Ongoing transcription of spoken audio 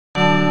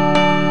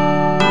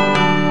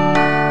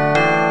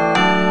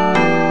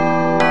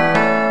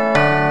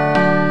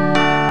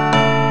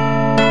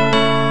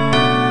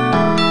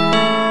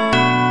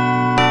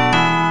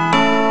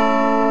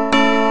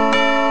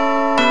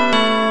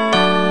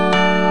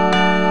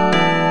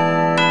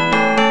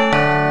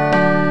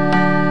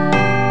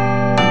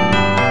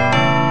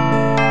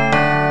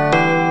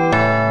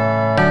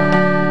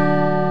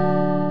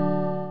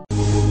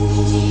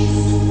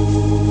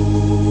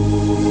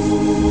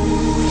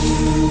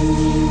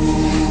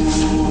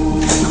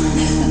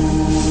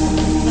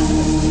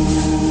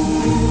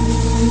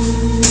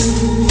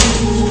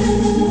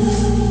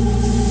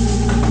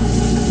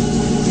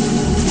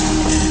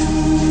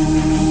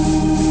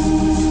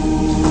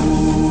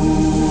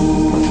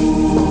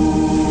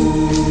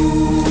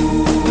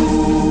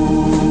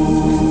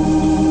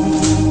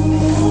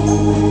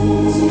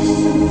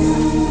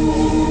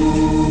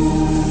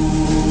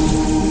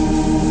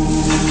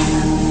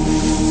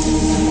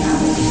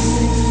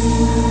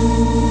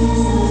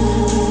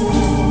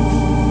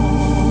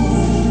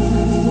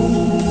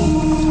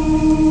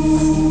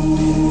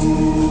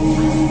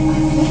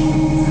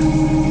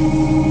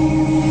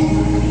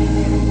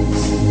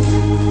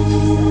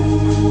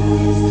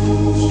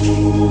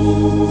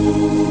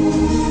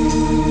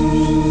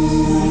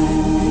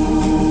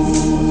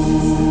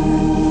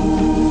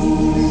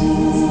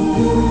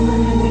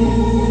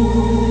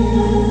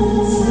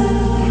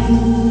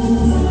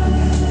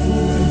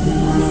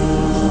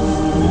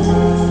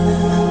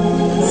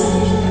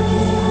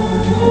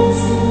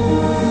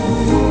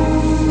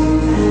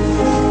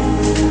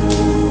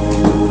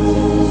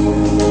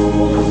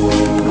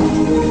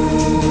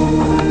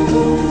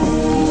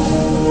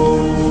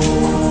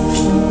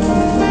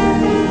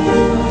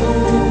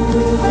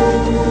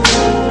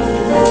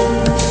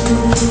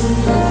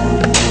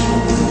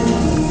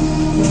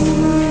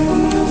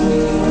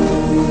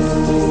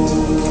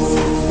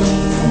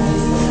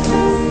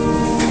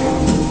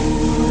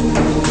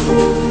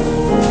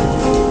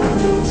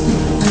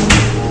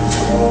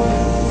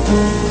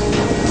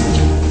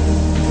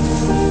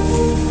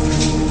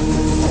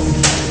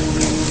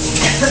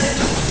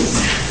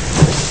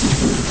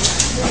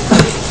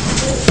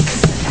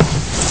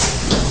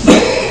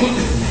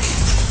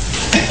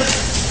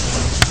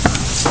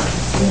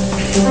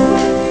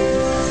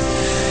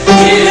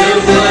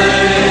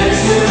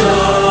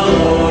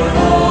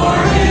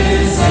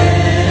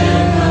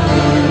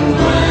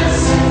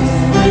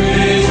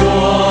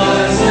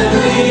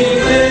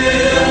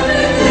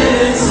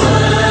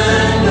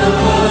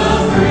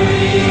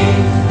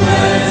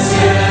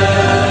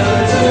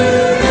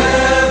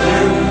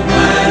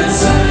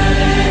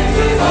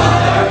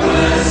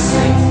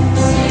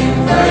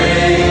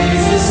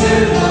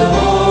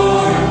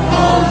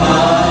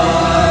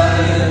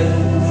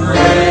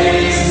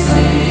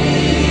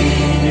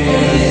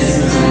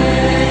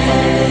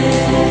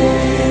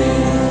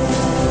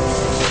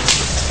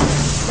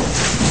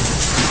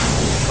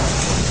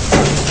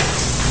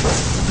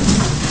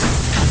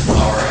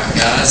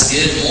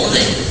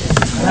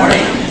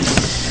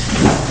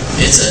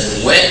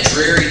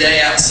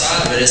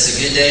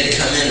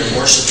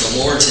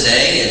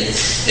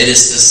It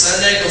is the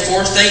Sunday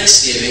before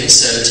Thanksgiving,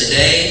 so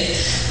today,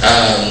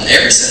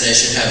 every Sunday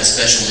should have a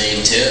special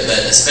meaning to it,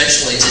 but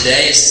especially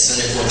today, it's the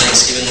Sunday before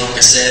Thanksgiving, like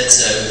I said.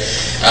 So,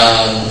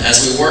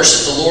 as we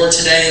worship the Lord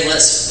today,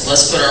 let's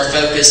put our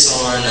focus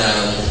on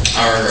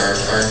our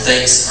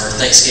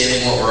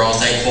Thanksgiving, what we're all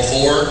thankful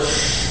for,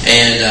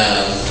 and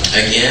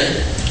again,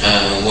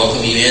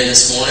 welcome you in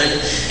this morning.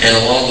 And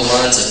along the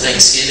lines of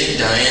Thanksgiving,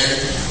 Diane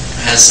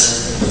has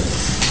a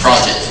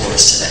project for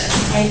us today.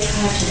 A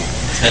project.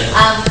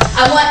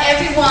 I want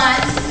everyone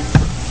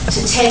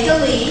to take a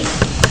leaf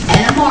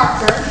and a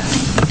marker.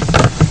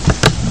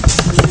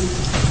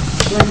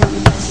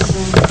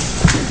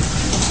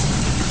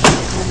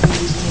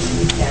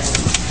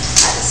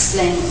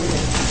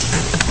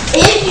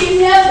 If you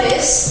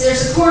notice,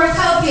 there's a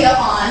cornucopia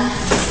on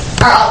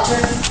our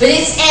altar, but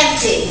it's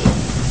empty.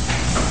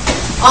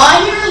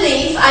 On your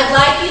leaf, I'd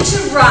like you to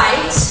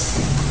write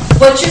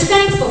what you're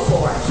thankful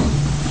for.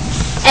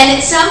 And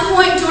at some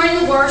point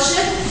during the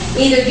worship,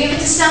 either give it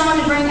to someone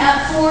to bring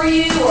up for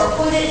you, or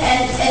put it,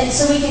 and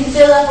so we can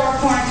fill up our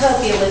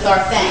cornucopia with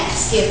our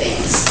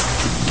thanksgivings.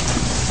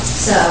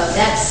 So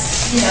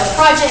that's, a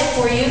project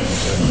for you.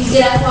 You can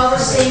get up while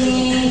we're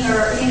singing,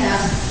 or,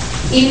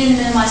 even in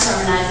the middle of my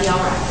sermon, I'd be all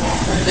right with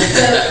that.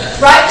 So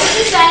write what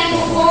you're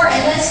thankful for,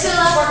 and let's fill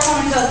up our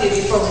cornucopia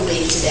before we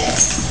leave today.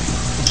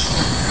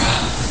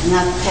 And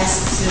I'll pass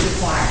it to the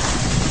choir.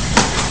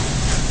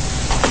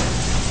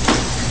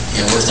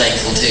 And we're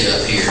thankful too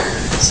up here,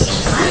 so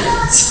don't forget.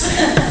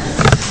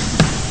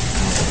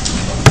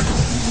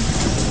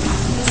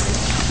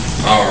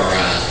 All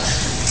right,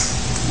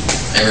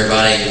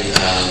 everybody,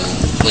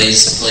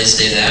 please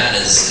do that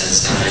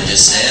as Diane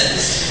just said.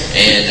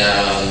 And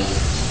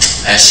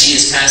as she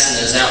is passing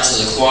those out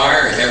to the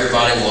choir, if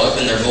everybody will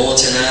open their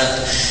bulletin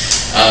up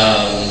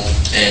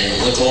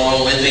and look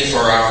along with me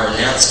for our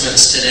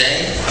announcements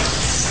today.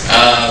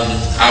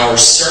 Our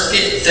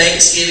circuit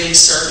Thanksgiving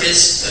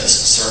circus.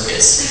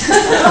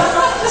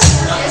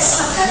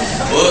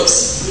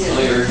 Whoops. Let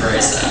me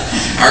rephrase that.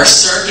 Our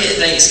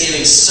circuit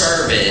Thanksgiving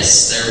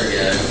service. There we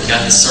go. We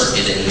got the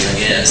circuit in, I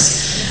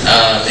guess.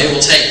 It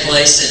will take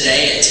place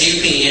today at 2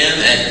 p.m.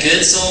 at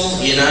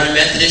Goodsell United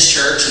Methodist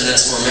Church, and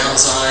that's where Mount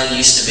Zion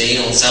used to be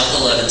on South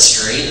 11th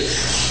Street.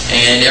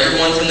 And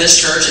everyone from this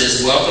church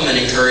is welcome and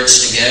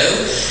encouraged to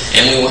go.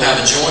 And we will have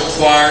a joint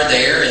choir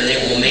there, and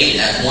it will meet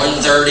at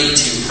 1:30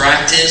 to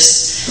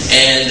practice.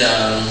 And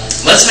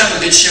let's have a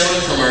good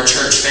showing from our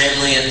church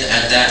family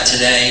at that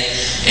today.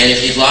 And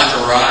if you'd like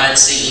a ride,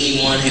 see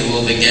anyone who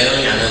will be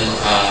going. I know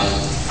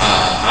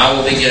I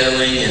will be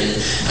going, and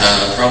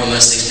probably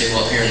most of these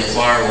people up here in the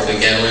choir will be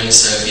going.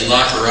 So if you'd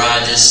like a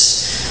ride,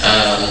 just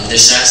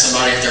ask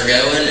somebody if they're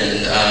going,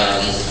 and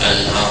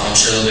I'm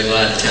sure they'll be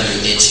glad to come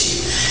and get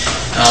you.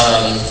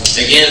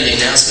 Again, the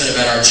announcement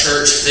about our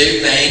church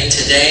food bank.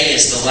 Today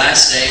is the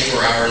last day for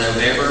our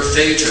November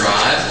food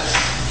drive.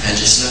 And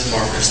just enough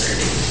markers there,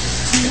 dude.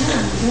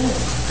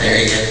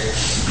 There you go.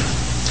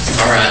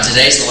 Alright,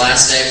 today's the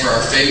last day for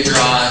our food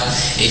drive.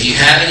 If you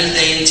have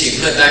anything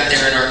to put back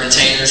there in our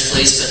containers,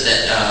 please put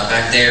that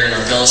back there in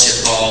our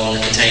fellowship hall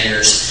in the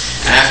containers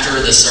after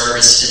the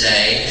service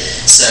today,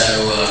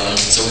 so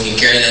we can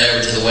carry that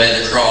over to the Way of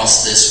the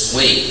Cross this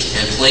week.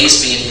 And please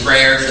be in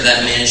prayer for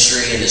that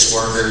ministry and its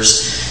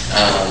workers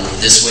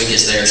this week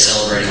as they are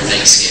celebrating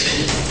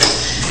Thanksgiving.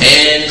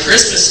 And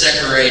Christmas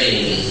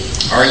decorating.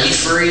 Are you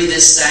free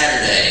this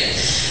Saturday?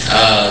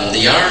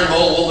 The Iron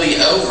Bowl will be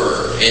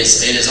over.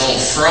 It is on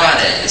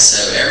Friday,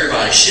 so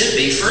everybody should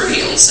be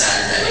free on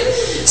Saturday.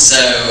 So,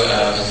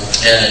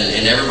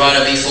 and everybody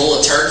will be full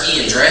of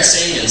turkey and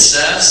dressing and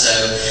stuff.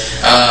 So,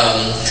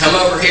 come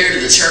over here to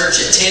the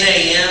church at 10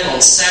 a.m.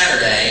 on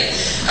Saturday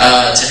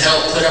to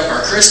help put up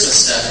our Christmas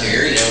stuff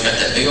here. We've got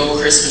that big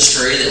old Christmas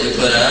tree that we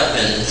put up,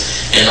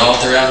 and all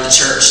throughout the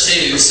church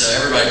too. So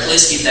everybody,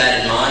 please keep that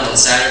in mind on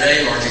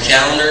Saturday. Mark your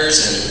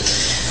calendars, and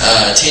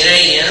 10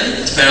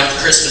 a.m. to put out the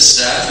Christmas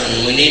stuff,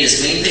 and we need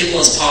as many people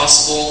as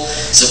possible,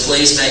 so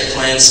please make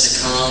plans to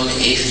come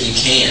if you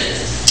can.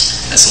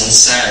 That's on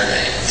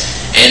Saturday.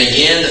 And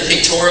again, the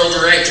pictorial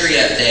directory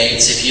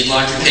updates. If you'd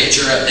like a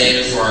picture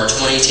updated for our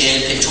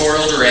 2010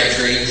 pictorial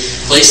directory,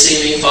 please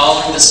see me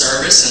following the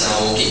service, and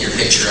I will get your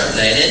picture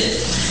updated.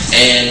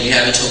 And you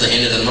have until the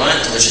end of the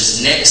month, which is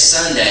next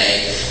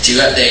Sunday, to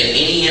update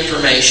any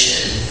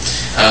information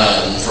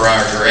for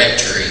our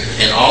directory.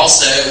 And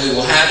also, we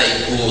will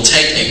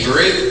take a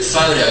group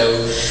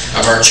photo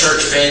of our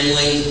church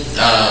family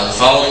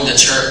following the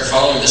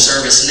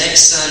service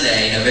next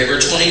Sunday, November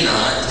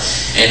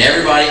 29th. And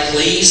everybody,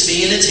 please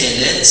be in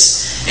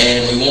attendance.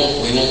 And we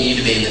want you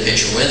to be in the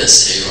picture with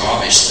us too,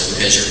 obviously,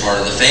 because you're part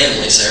of the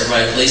family. So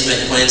everybody, please make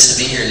plans to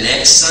be here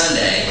next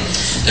Sunday,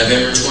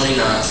 November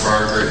 29th, for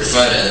our group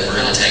photo that we're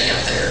going to take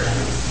out there.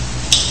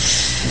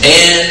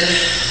 And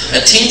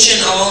attention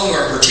all who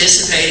are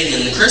participating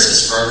in the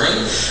Christmas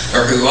program,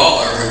 or who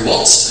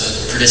wants to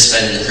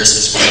participate in the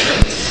Christmas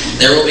program.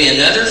 There will be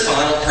another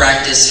final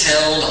practice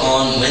held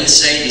on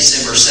Wednesday,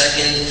 December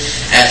 2nd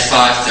at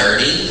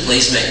 5:30.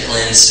 Please make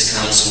plans to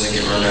come so we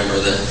can run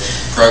over the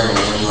program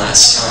one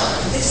last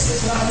time. This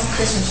is not a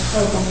Christmas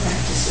program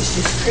practice, it's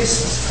just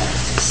Christmas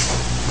practice.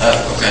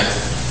 Oh, okay.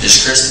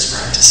 Just Christmas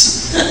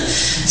practice.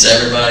 So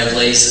everybody,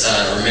 please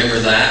remember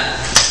that.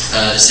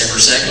 December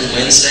 2nd,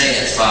 Wednesday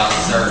at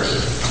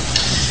 5:30.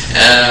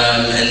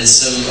 And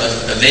some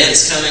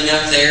events coming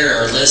up there.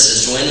 Our list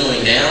is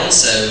dwindling down.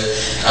 So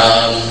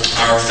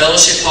our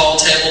fellowship hall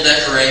table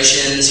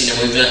decorations,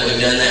 we've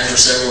done that for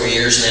several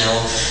years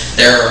now.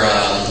 There are,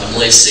 I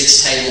believe,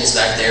 6 tables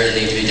back there that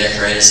need to be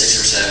decorated, 6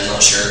 or 7,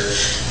 not sure.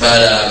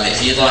 But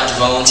if you'd like to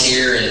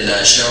volunteer and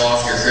show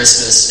off your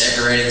Christmas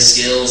decorating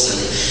skills and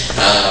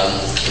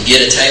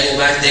get a table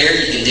back there,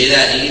 you can do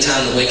that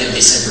anytime the week of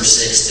December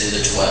 6th through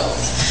the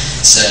 12th.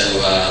 So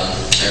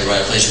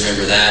everybody, please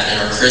remember that. And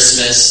our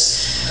Christmas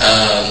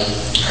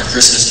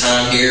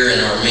time here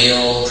and our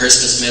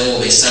Christmas meal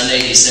will be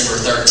Sunday, December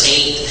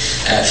 13th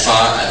at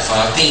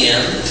 5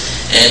 p.m.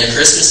 And a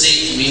Christmas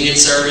Eve communion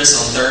service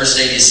on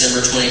Thursday, December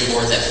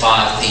 24th at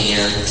 5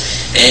 p.m.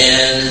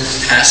 And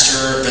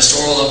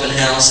pastoral open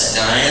house at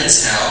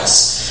Diane's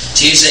house,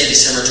 Tuesday,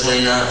 December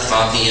 29th,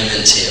 5 p.m.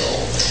 until.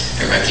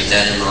 Everybody keep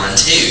that in mind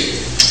too.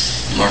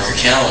 Mark your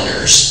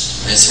calendars.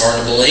 It's hard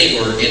to believe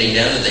we're getting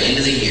down to the end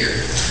of the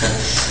year,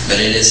 but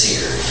it is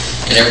here.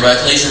 And everybody,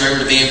 please remember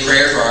to be in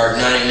prayer for our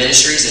Igniting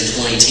Ministries in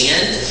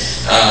 2010,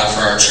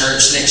 for our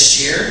church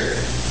next year.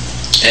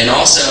 And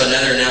also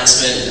another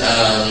announcement,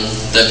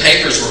 the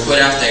papers were put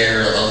out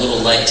there a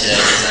little late today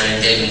because I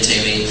didn't give them to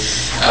me,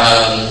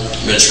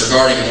 but it's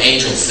regarding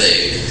angel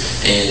food.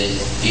 And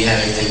do you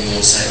have anything you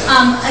want to say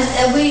about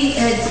that? We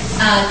had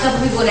a couple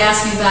people had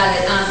asked me about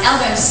it.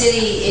 Alabama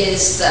City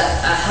is the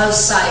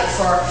host site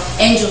for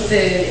Angel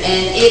Food,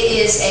 and it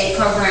is a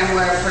program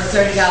where for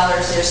 $30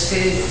 there's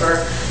food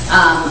for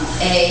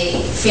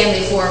a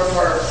family of 4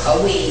 for a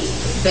week.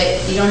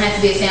 But you don't have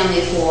to be a family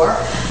of 4,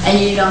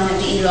 and you don't have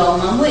to eat it all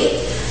in 1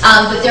 week.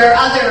 But there are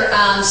other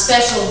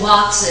special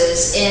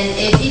boxes, and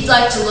if you'd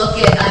like to look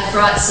at, I've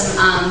brought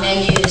some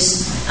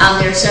menus.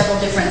 There are several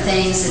different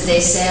things that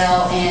they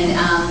sell, and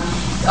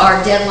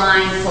our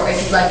deadline for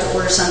if you'd like to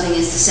order something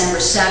is December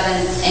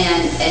 7th,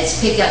 and its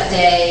pickup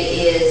day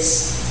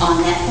is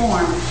on that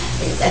form.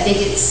 I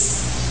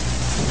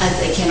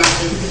cannot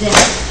think of the day.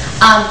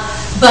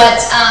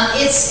 But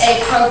it's a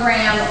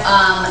program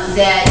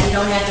that you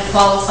don't have to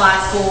qualify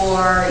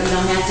for. You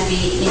don't have to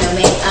be,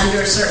 make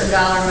under a certain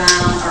dollar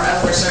amount or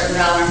over a certain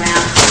dollar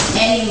amount.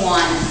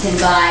 Anyone can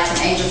buy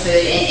from Angel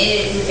Food, and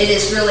it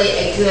is really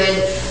a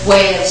good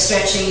way of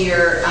stretching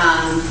your,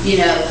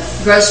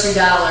 grocery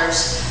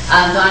dollars.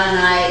 Don and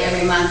I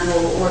every month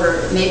will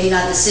order maybe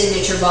not the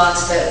signature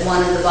box, but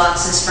one of the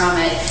boxes from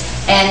it,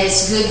 and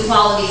it's good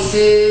quality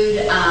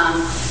food.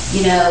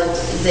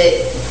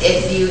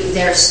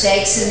 There are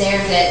steaks in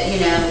there that,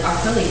 are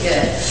really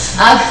good.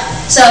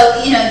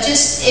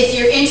 Just if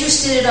you're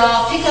interested at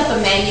all, pick up a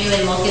menu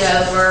and look it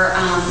over.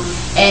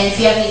 And if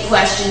you have any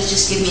questions,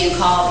 just give me a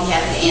call. I'll be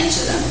happy to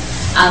answer them.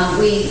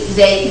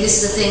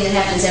 This is a thing that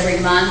happens every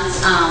month.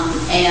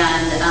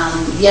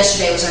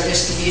 Yesterday was our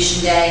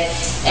distribution day,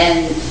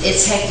 and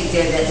it's hectic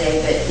there that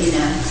day, but,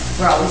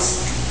 we're always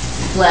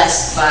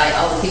blessed by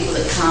all the people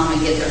that come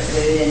and get their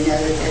food and know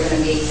that they're going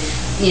to be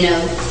a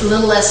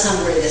little less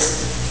hungry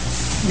this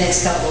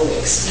next couple of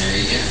weeks. There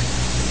you go.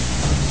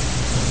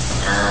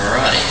 All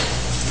right.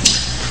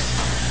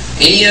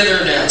 Any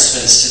other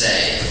announcements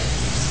today?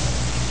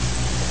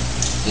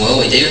 Well,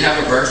 we do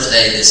have a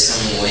birthday this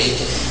coming week.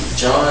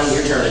 John,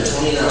 you're turning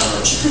 29,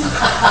 aren't you?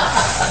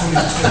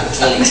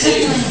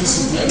 22.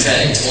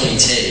 Okay,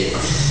 22.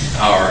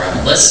 All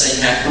right. Let's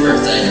sing happy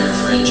birthday to our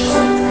friend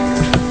John.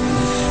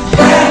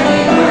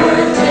 Happy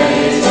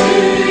birthday to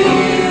you.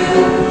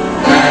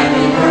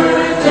 Happy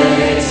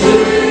birthday to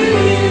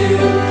you.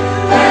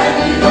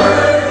 Happy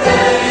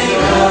birthday,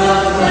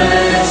 God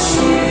bless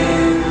you.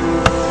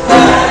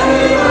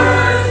 Happy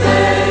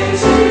birthday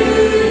to you.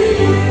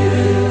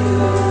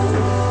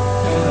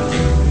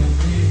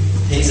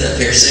 He's up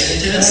here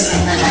singing to us.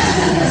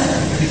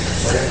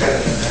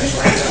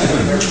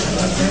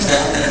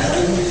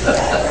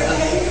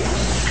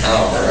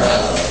 All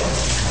right.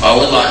 I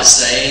would like to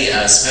say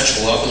a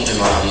special welcome to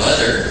my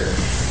mother,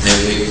 who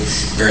we've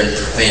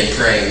been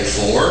praying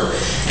for.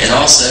 And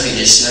also, he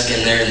just snuck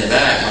in there in the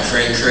back, my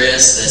friend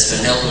Chris, that's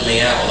been helping me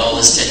out with all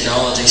this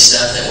technology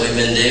stuff that we've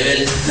been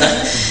doing.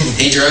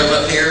 He drove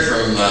up here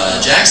from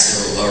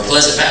Jacksonville, or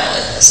Pleasant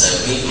Valley, so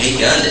he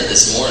gunned it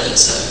this morning.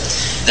 So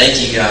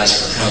thank you guys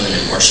for coming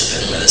and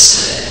worshiping with us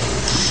today.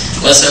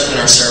 Let's open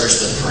our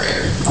service with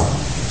prayer.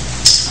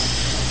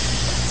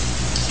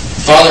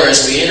 Father,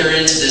 as we enter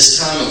into this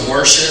time of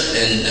worship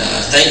and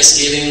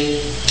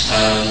Thanksgiving,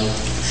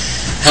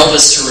 help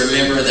us to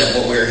remember that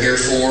what we're here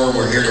for,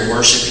 we're here to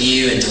worship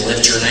you and to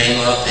lift your name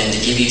up and to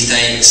give you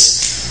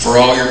thanks for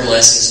all your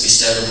blessings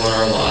bestowed upon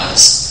our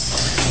lives.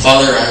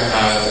 Father,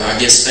 I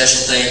give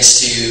special thanks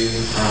to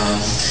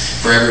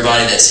for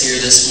everybody that's here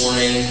this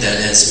morning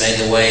that has made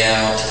the way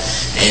out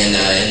and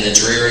in the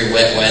dreary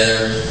wet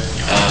weather.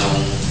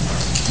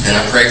 And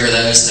I pray for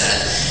those that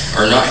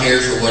are not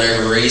here for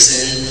whatever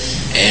reason.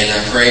 And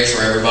I pray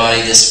for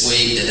everybody this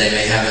week that they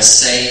may have a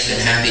safe and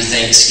happy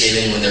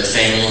Thanksgiving with their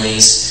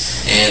families.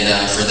 And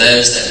for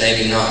those that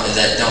maybe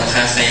that don't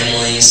have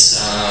families,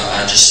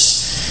 I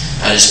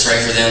just pray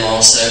for them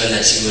also, and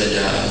that you would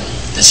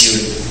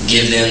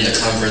give them the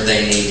comfort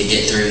they need to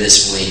get through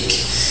this week.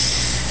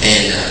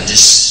 And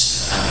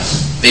just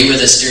be with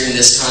us during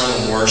this time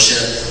of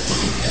worship.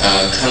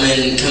 Come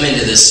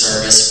into this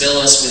service. Fill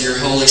us with your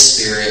Holy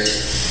Spirit.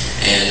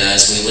 And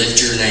as we lift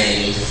your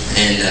name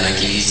and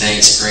give you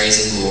thanks,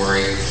 praise, and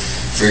glory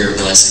for your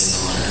blessings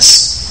on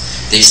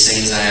us. These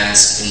things I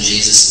ask in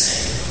Jesus'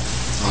 name.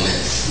 Amen.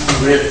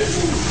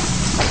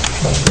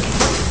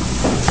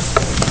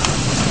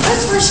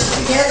 Let's worship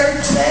together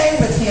today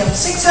with hymn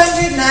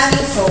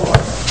 694.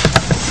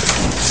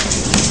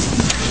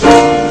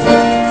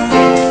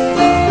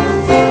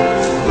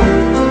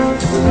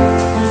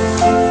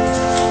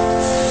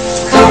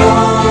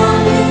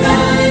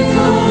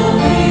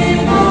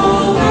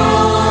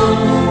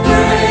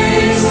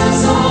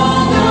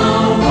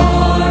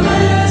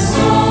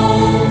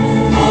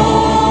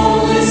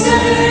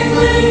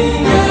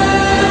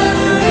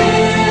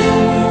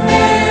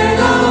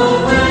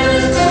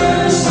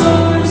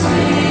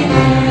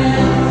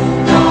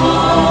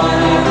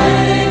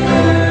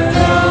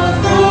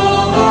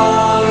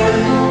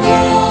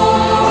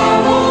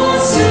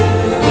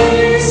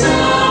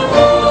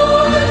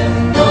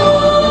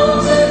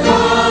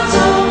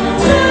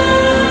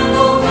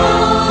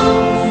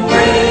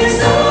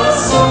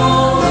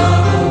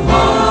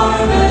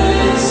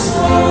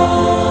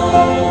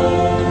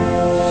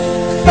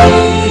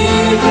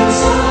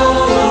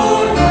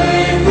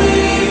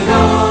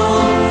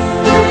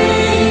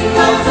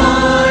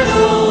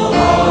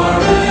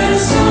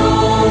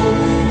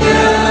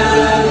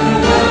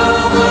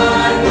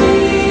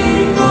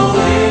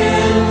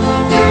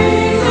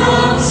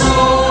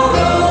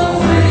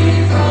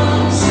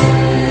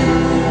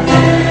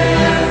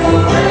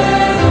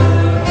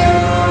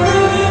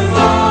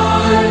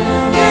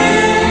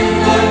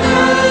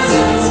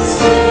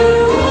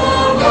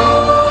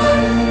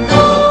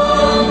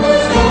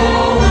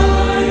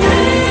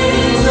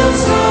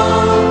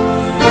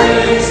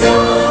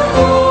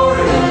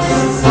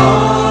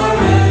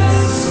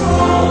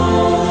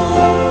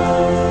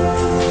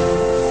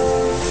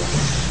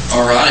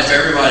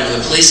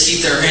 Please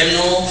keep their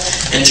hymnal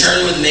and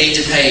turn with me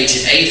to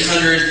page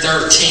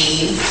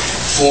 813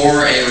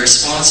 for a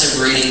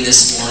responsive reading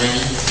this morning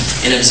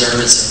in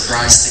observance of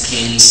Christ the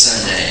King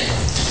Sunday.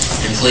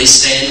 And please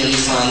stand when you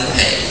find the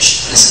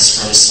page. This is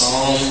from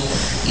Psalm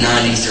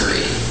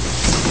 93.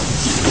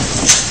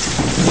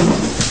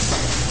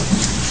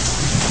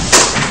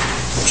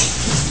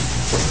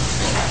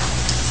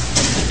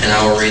 And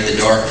I will read the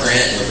dark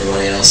print and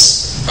everybody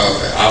else,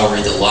 I will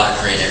read the light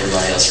print and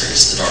everybody else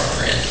reads the dark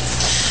print.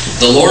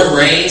 The Lord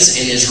reigns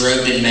and is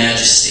robed in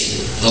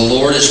majesty. The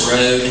Lord is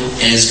robed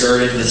and is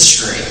girded with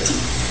strength.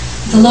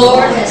 The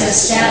Lord has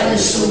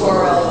established the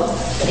world.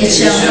 It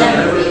shall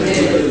never be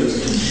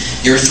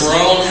moved. Your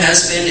throne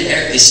has been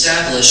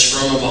established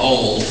from of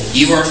old.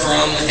 You are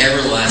from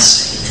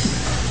everlasting.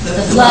 The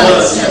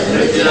floods have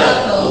lifted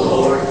up, O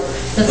Lord.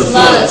 The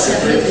floods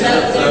have lifted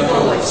up their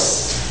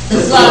voice. The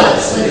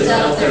floods lift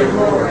up their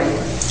roaring.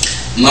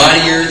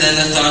 Mightier than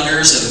the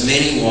thunders of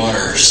many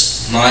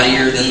waters,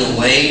 mightier than the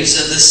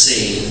waves of the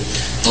sea,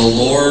 the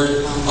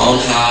Lord on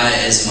high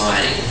is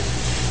mighty.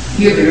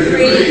 Your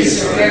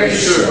decrees are very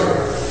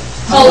sure.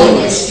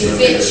 Holiness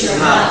befits your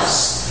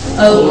house,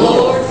 O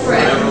Lord,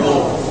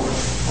 forevermore.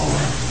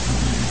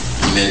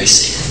 You may be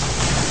seated.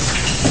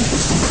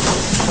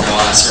 Now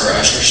I'll ask our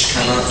ushers to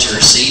come up to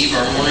receive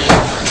our morning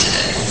offering today.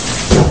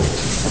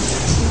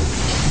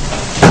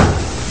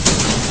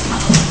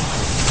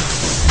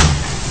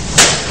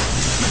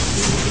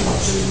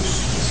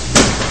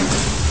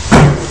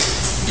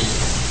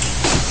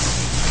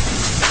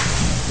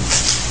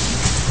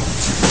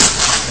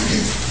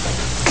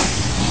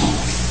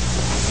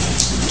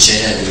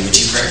 Jed, would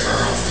you pray for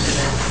our offering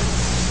today?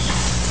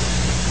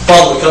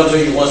 Father, we come to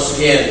you once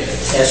again,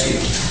 asking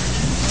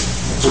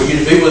for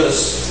you to be with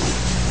us,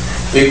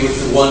 be with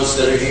the ones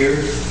that are here.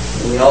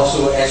 And we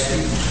also ask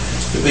you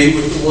to be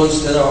with the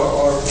ones that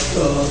are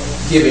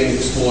giving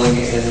this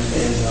morning, and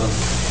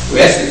we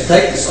ask you to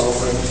take this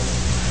offering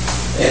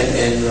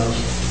and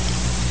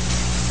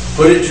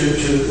put it to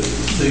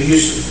the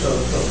use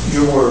of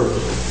your word.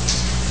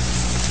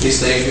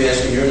 These things we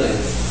ask in your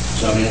name.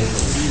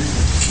 Amen.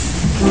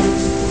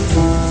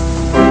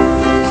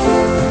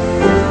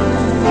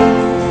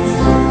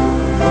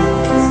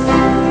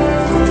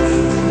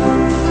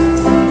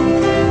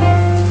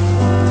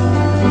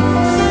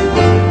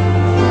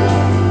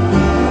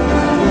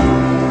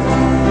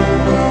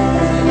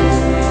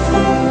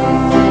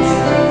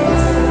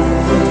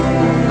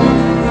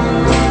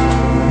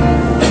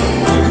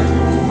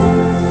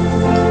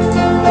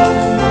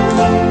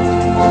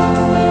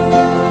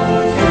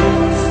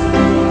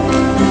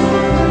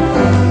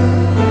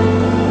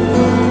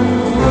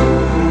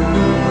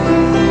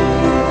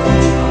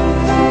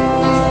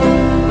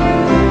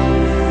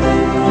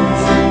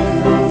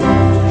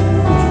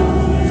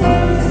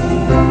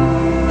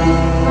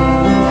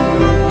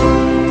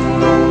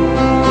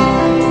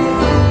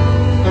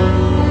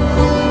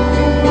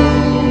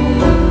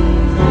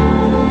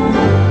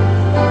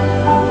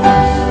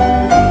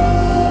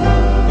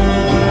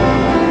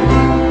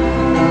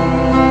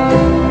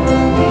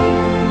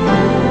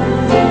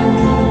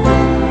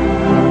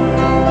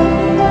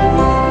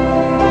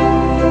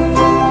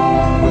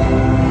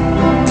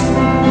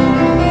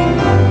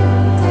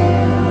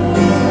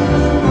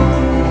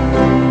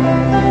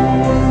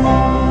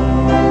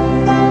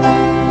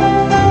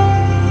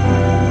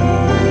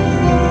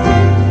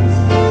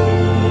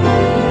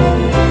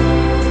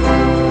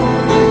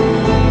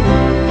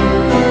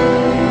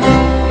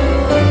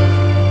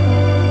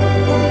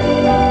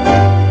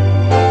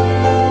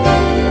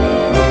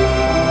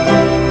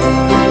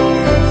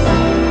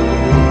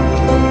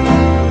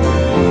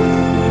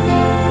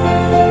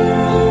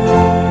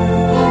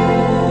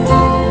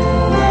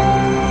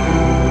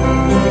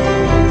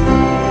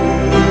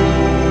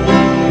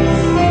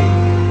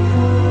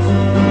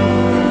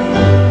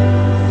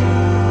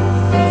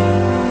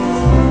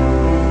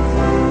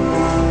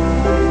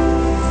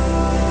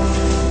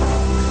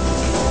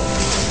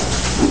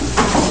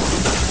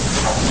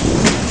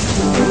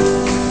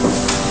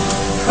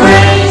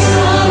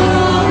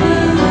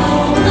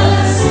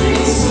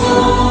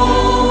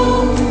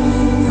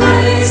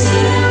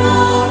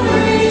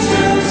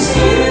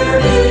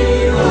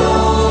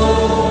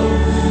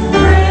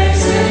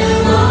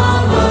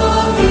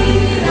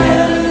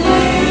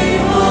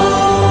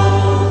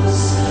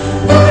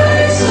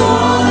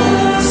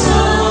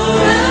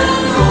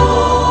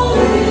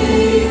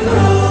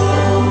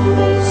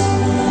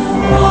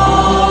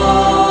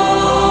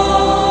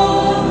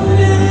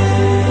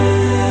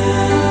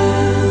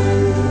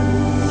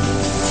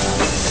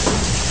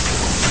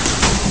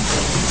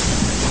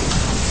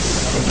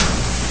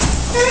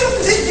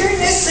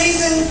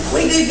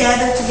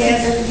 gather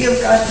together to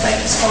give God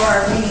thanks for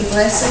our many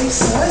blessings.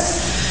 So let's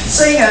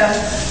sing a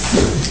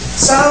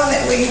song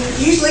that we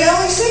usually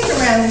only sing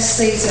around this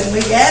season.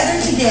 We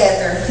gather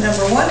together,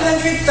 number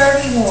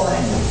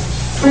 131.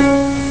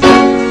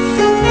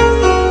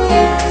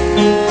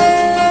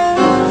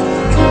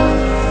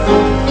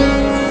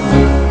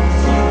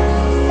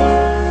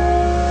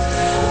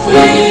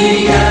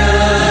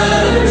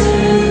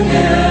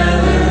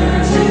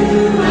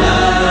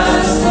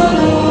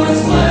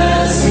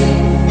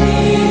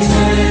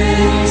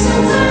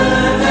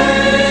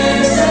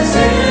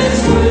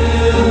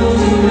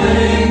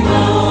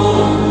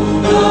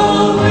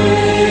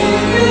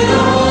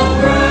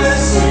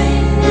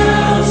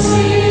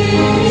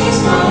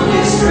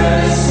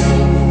 Stress.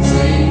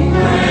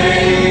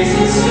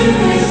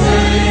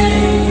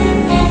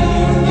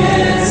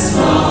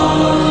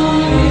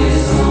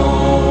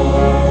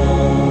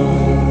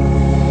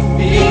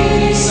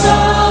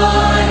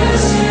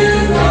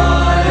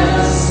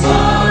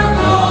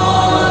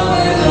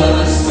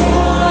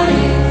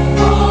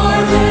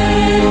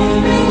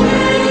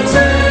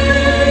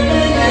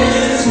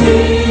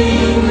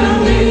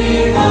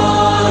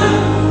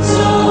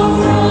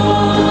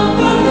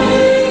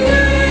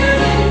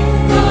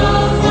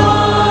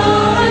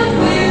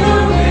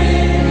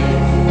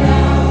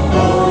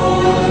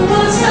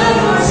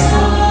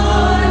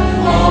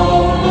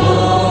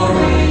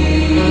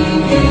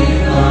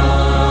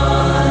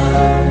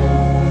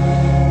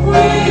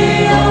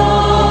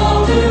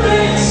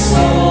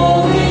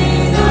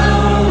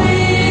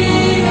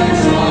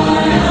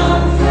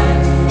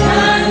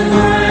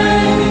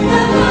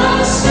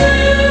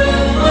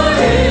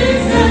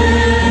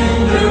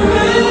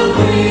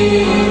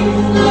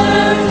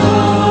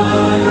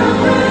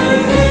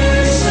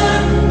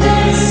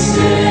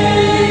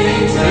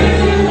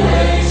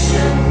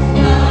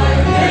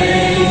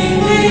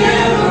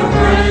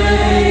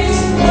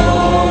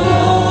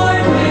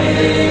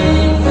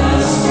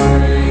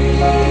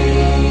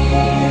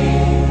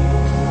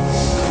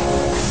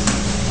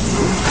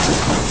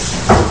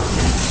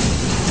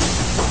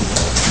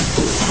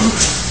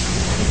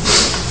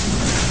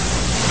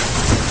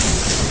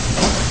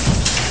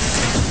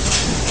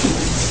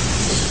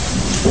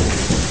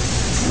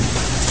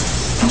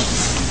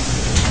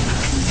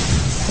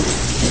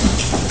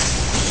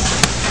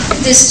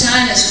 this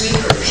time, as we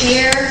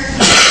prepare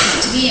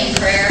to be in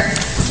prayer,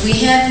 do we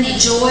have any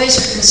joys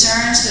or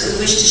concerns that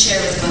we wish to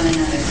share with one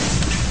another?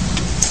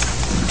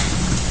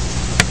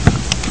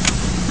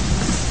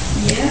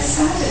 Yes,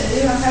 I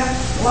do. I have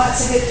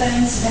lots of good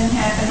things that have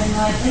been happening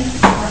lately.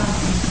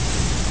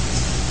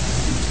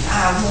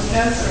 I won't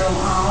go through them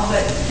all,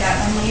 but got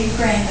my new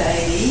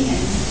grandbaby,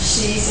 and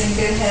she's in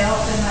good health,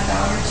 and my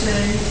daughter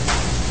too.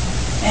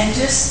 And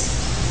just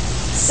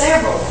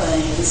several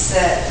things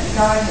that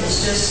God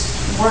has just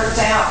worked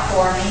out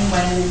for me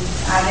when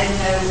I didn't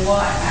know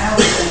what I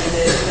was going to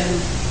do, and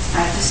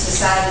I just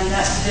decided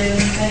not to do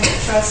anything but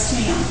trust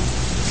Him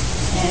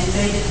and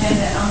be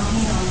dependent on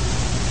Him.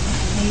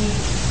 He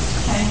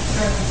came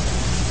through.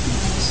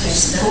 It was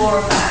just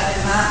glorified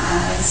in my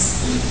eyes.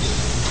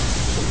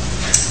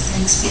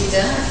 Thanks be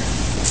to God.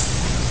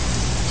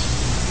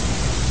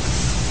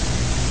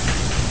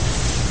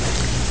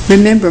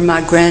 Remember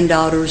my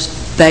granddaughter's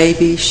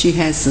baby? She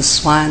has the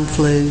swine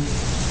flu.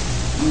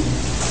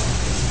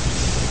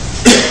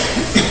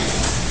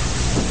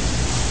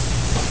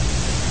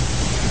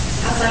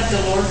 I thank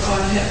the Lord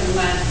for helping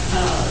my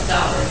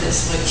daughter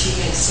this week. She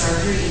had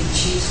surgery and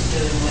she's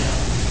doing well.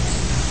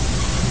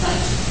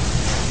 Thank you.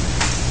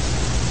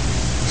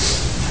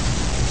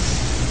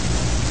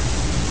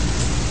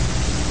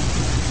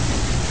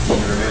 Do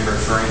you remember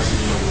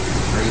Frankie and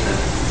Rita?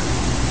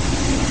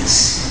 Yes.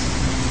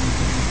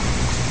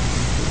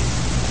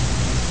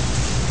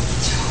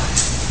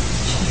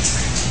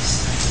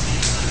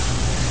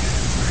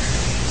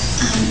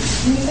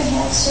 Did Rita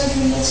have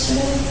surgery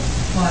yesterday?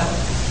 What?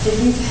 Did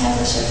Rita have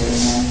her surgery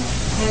now?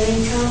 They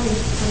didn't tell me.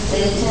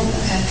 They didn't tell me?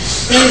 Okay.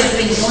 They have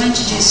been going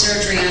to do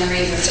surgery on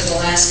Rita for the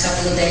last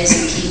couple of days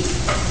and keep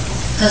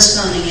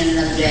postponing it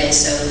another day.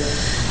 So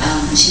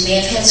she may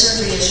have had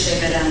surgery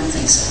yesterday, but I don't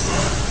think so.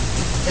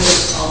 It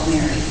was called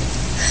Mary.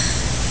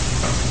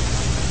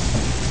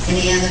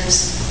 Any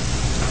others?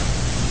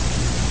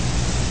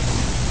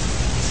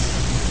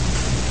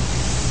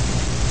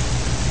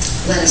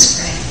 Let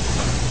us pray.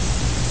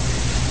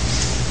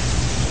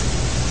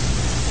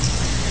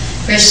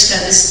 Gracious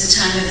God, this is the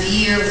time of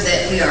year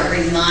that we are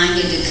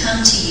reminded to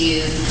come to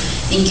you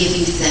and give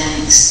you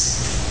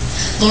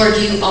thanks. Lord,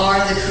 you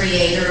are the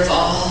creator of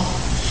all.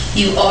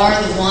 You are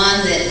the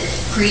one that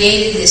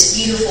created this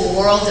beautiful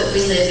world that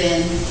we live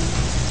in.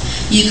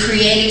 You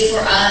created for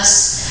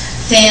us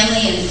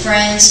family and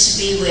friends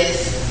to be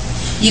with.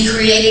 You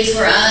created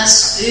for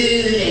us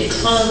food and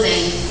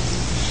clothing.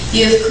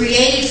 You have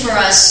created for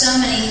us so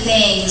many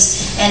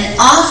things and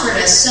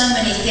offered us so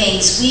many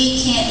things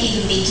we can't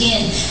even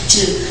begin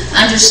to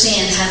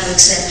understand how to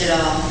accept it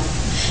all.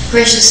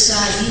 Gracious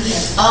God, you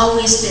have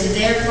always been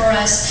there for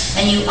us,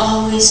 and you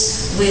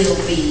always will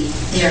be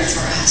there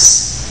for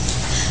us.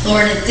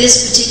 Lord, at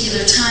this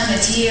particular time of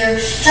year,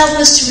 help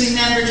us to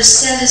remember to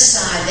set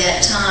aside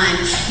that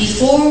time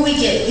before we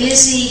get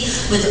busy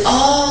with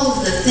all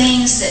of the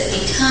things that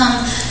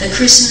become the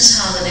Christmas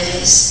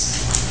holidays.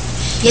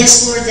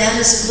 Yes, Lord, that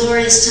is a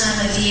glorious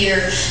time of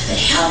year, but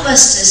help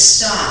us to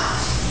stop.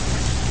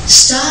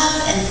 Stop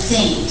and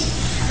think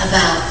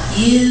about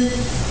you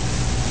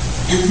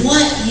and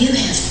what you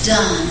have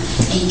done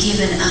and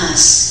given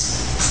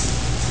us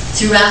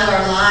throughout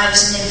our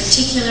lives, and in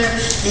particular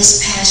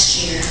this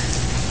past year.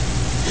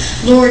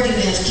 Lord, you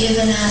have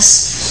given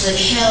us good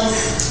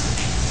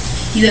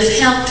health. You have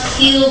helped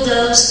heal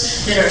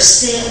those that are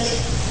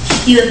sick.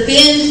 You have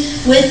been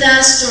with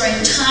us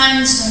during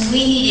times when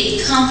we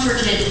needed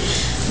comforted,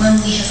 when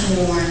we have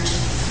mourned.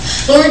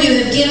 Lord,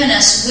 you have given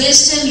us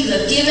wisdom. You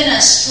have given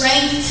us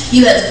strength.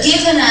 You have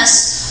given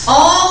us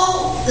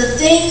all the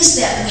things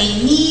that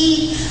we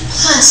need,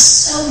 plus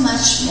so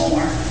much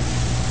more.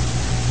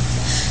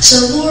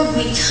 So, Lord,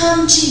 we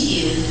come to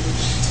you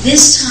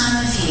this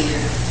time of year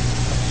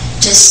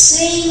to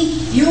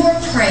sing your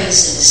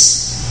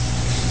praises,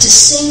 to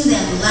sing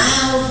them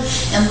loud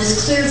and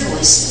with clear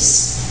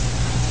voices,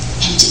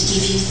 and to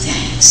give you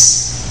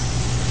thanks.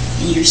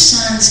 In your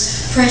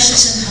Son's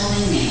precious and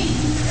holy name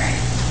we pray.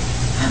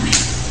 Amen.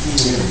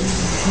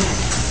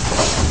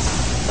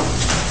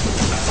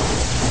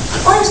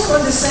 I was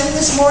going to sing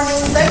this morning,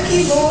 thank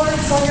you, Lord,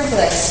 for your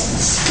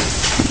blessings.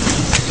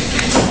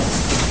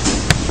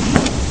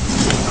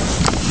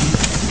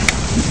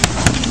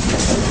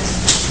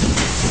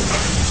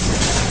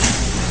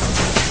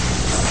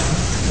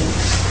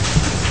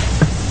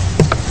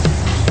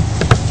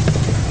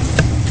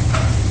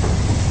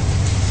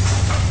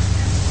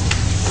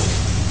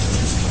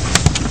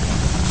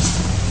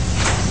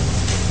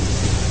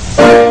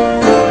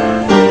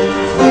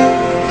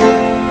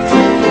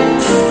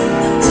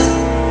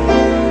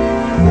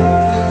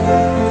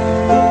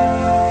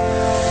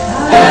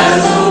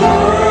 As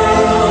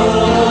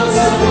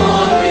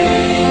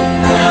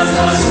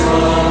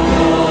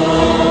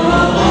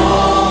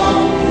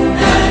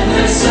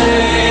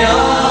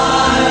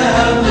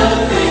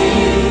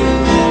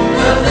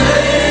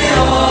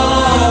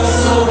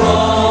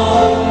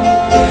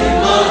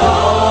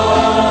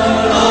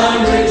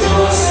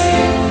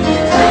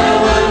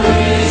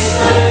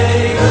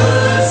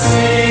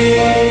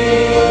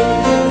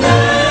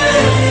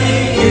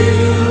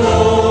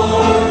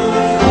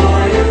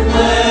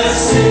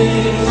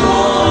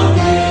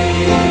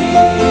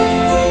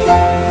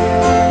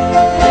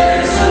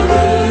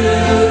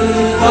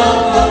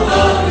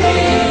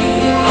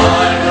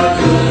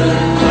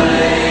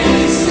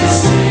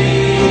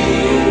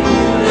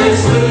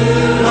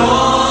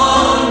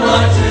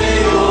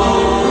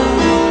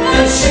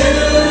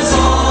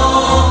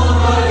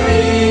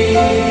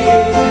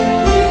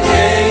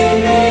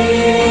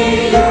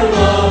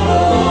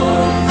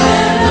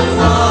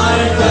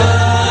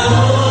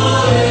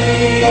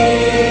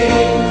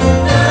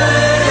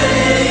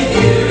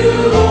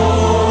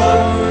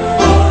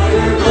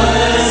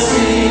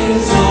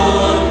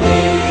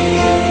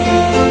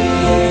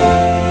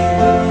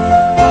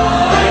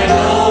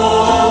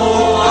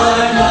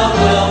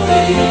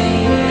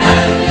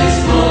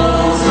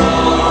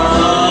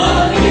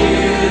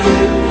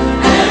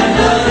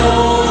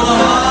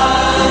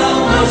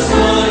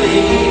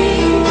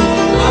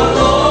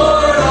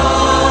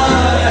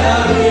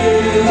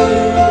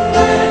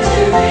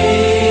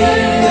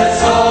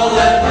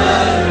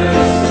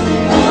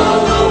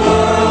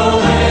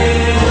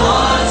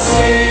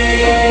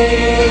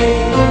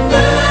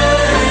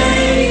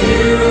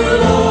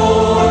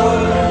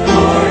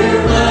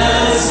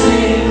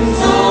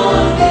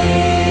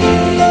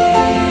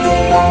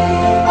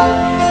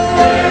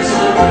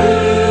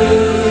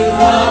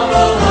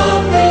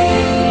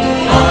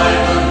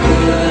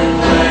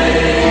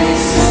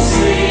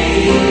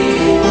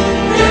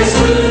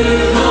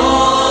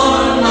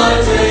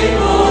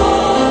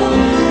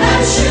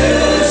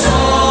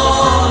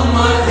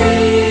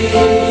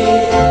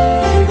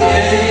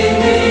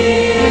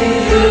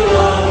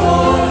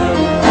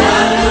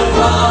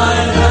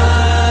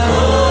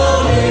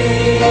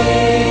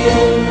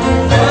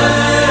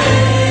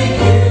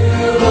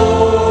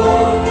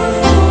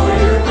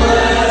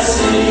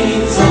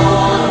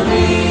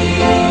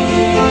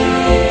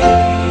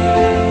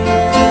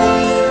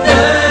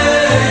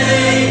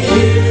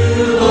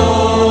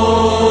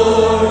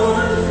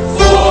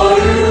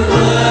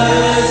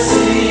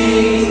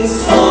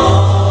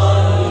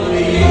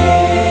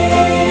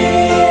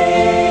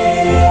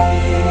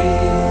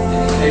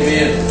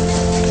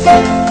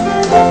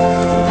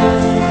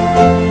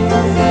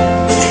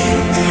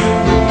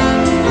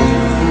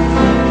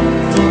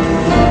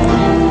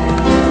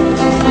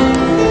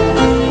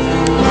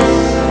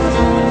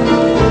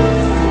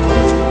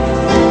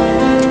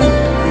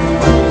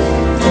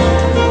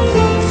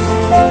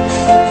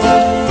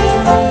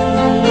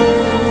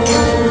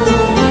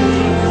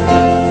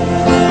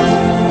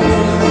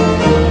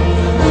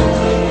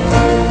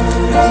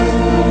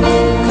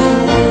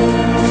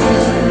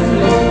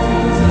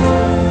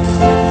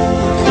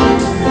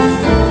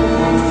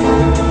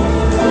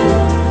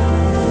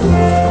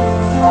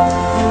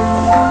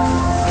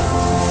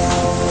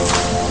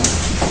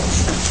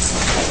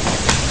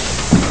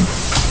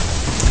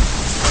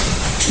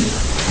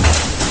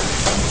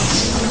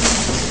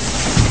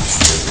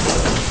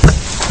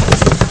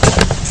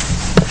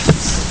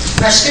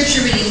Our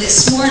scripture reading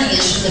this morning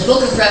is from the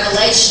book of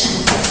Revelation,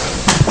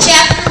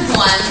 chapter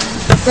 1,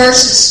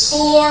 verses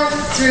 4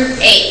 through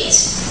 8.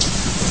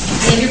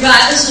 If you have your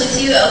Bibles with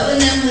you, open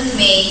them with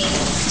me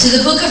to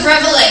the book of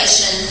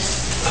Revelation,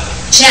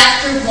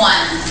 chapter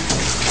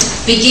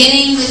 1,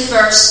 beginning with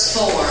verse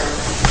 4.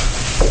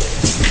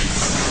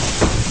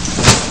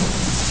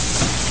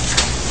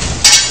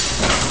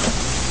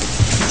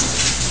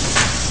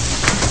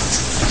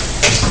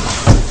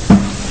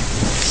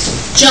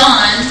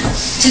 John,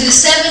 to the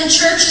 7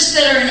 churches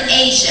that are in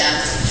Asia,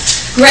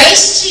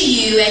 grace to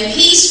you and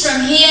peace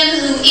from him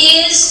who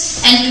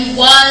is and who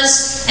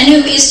was and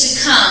who is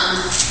to come,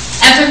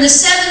 and from the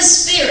 7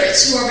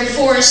 spirits who are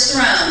before his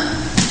throne,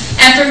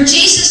 and from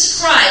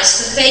Jesus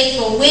Christ, the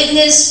faithful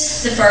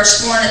witness, the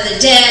firstborn of the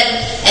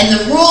dead, and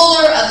the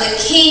ruler of the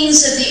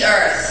kings of the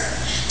earth.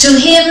 To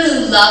him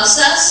who loves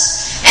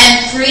us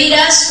and freed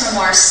us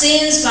from our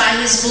sins by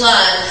his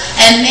blood,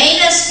 and made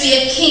us be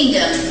a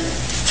kingdom,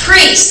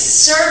 priests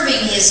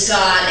serving his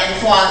God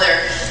and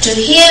Father. To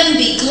him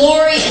be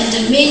glory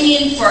and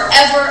dominion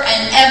forever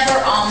and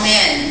ever.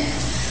 Amen.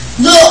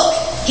 Look,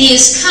 he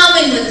is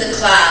coming with the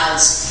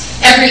clouds.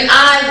 Every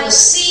eye will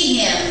see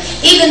him,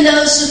 even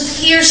those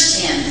who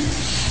pierced him.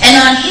 And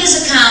on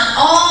his account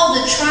all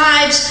the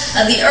tribes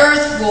of the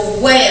earth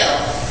will wail.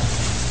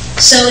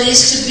 So it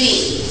is to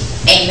be.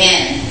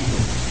 Amen.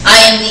 I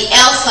am the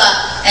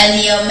Alpha and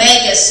the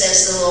Omega,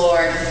 says the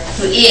Lord,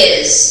 who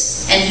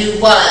is and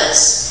who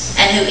was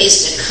and who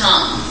is to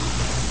come,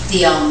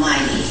 the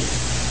Almighty.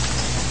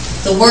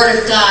 The Word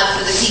of God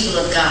for the people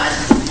of God.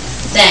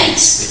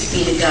 Thanks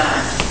be to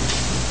God.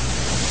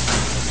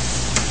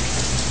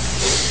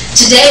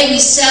 Today we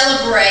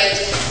celebrate,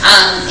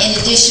 in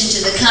addition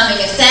to the coming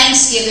of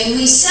Thanksgiving,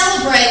 we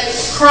celebrate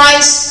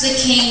Christ the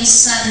King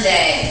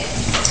Sunday.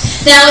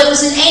 Now, it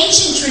was an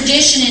ancient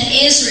tradition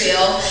in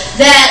Israel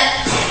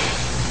that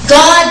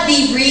God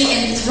be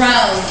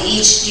re-enthroned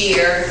each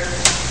year.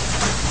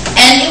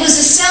 And it was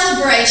a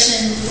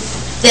celebration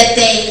that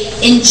they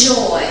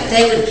enjoyed.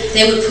 They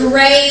would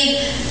parade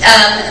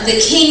the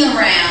king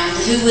around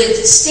who would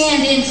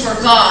stand in for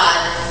God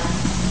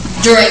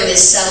during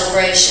this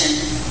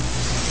celebration.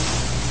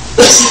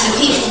 See, the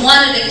people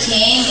wanted a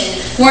king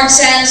and weren't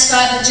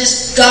satisfied with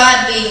just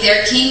God being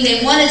their king.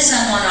 They wanted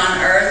someone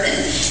on earth.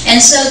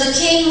 And so the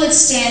king would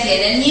stand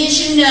in. And as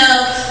you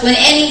know, when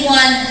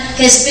anyone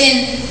has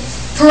been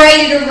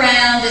paraded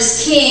around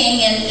as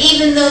king, and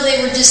even though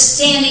they were just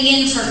standing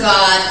in for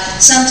God,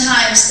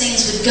 sometimes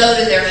things would go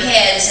to their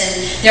heads,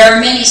 and there are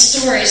many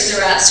stories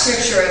throughout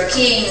Scripture of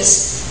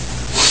kings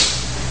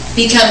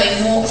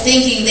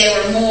thinking they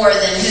were more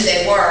than who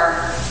they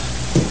were.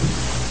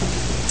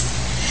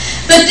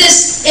 But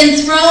this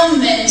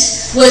enthronement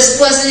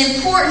was an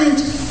important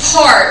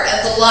part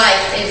of the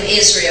life of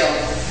Israel.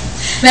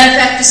 Matter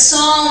of fact, the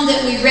psalm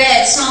that we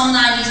read, Psalm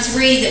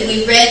 93, that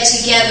we read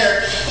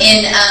together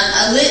in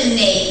a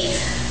litany,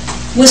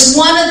 was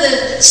one of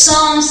the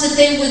psalms that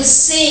they would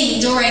sing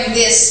during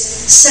this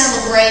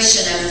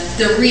celebration of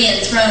the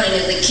re-enthroning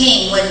of the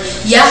king, when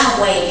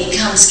Yahweh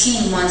becomes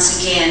king once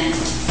again.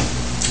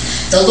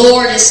 The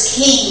Lord is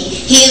king.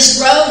 He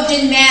is robed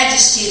in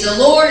majesty. The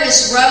Lord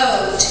is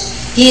robed.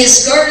 He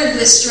is girded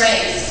with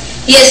strength.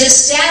 He has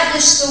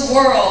established the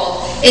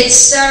world. It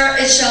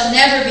shall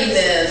never be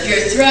moved.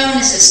 Your throne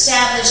is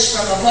established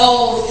from of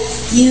old.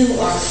 You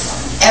are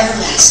from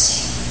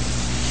everlasting.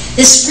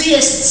 This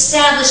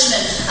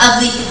re-establishment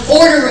of the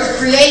order of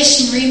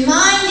creation,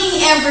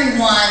 reminding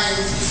everyone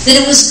that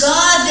it was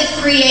God that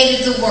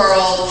created the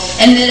world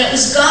and that it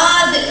was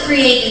God that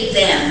created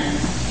them.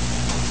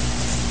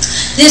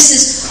 This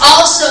is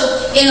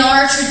also in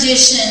our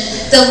tradition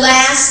the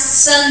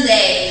last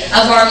Sunday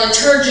of our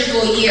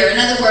liturgical year. In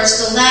other words,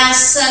 the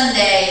last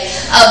Sunday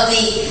of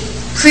the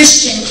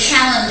Christian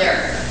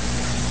calendar,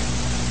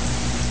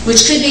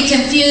 which could be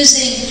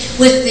confusing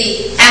with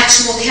the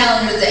actual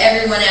calendar that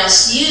everyone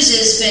else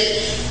uses,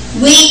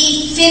 but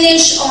we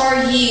finish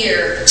our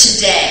year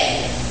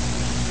today.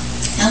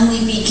 And we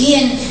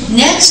begin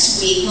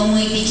next week, when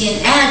we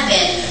begin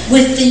Advent,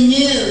 with the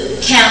new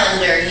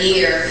calendar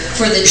year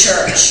for the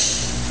church.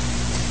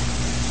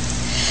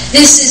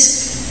 This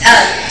is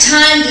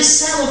time to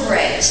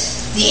celebrate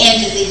the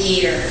end of the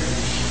year.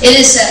 It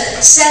is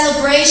a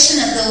celebration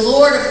of the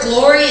Lord of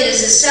glory. It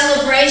is a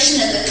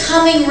celebration of the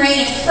coming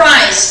reign of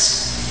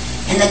Christ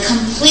and the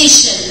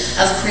completion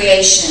of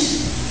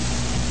creation.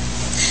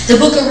 The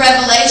book of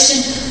Revelation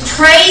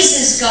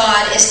praises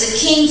God as the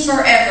King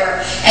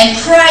forever, and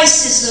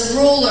Christ is the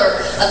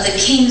ruler of the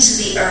kings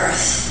of the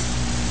earth.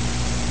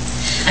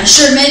 I'm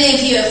sure many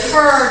of you have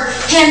heard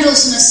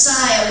Handel's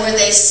Messiah, where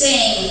they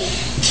sing,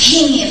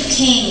 King of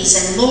kings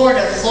and Lord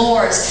of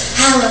lords,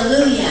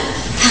 hallelujah,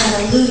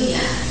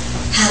 hallelujah,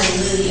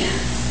 hallelujah.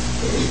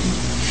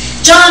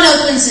 John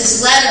opens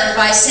his letter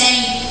by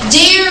saying,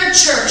 Dear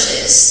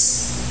churches.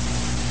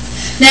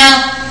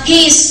 Now,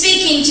 he is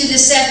speaking to the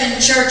 7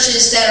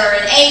 churches that are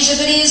in Asia,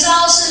 but he is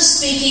also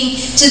speaking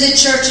to the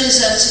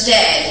churches of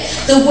today.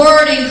 The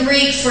word in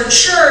Greek for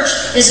church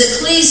is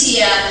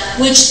ecclesia,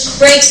 which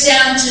breaks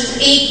down to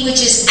ek,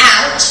 which is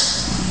out,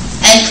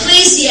 and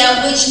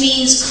ecclesia, which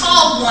means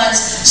called ones.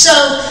 So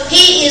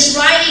he is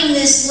writing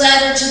this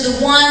letter to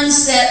the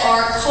ones that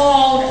are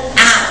called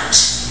out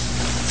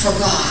for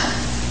God,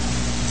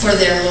 for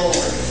their Lord,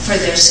 for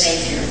their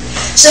Savior.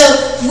 So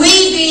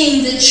we,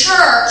 being the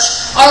church,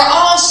 are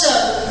also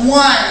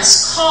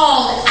ones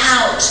called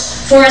out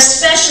for a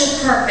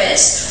special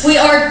purpose. We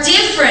are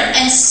different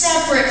and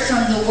separate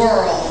from the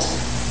world.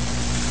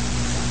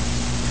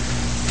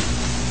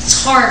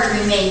 It's hard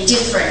to remain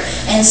different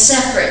and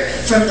separate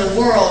from the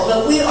world,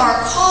 but we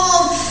are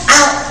called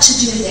out to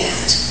do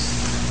that.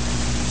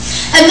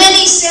 And then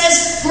he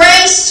says,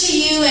 grace to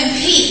you and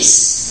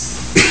peace.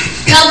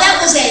 Now that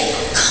was a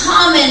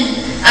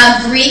common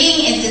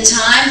greeting at the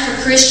time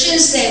for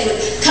Christians. They would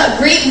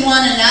greet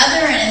one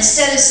another, and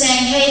instead of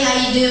saying, hey,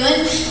 how you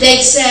doing?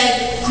 They'd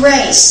say,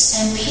 grace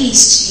and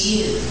peace to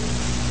you.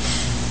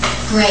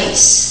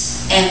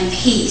 Grace and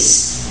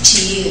peace to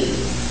you.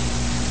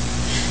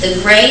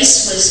 The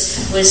grace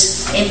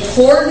was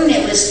important.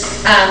 It was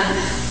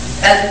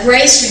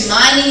grace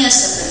reminding us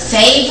of the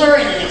favor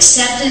and an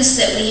acceptance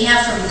that we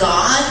have from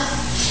God,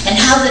 and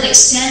how that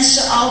extends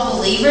to all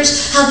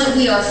believers, how that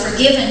we are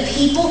forgiven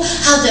people,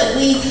 how that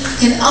we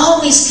can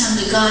always come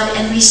to God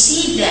and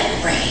receive that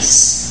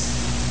grace.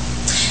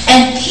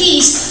 And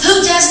peace,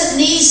 who doesn't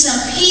need some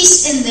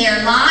peace in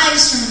their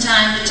lives from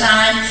time to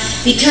time?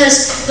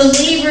 Because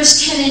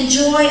believers can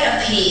enjoy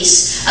a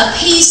peace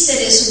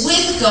that is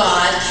with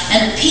God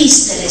and a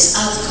peace that is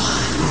of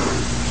God.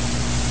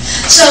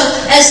 So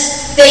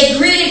as they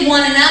greeted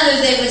one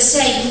another, they would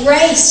say,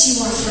 grace,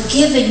 you are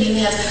forgiven, you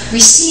have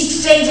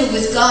received favor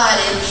with God,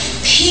 and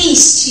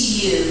peace to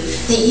you,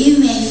 that you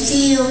may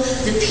feel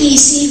the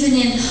peace even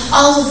in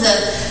all of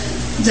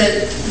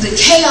the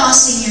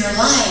chaos in your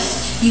life.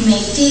 You may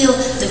feel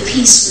the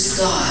peace with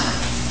God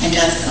and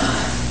of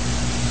God.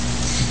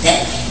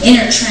 That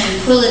inner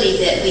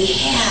tranquility that we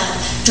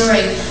have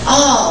during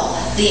all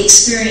the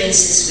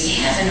experiences we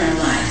have in our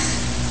life.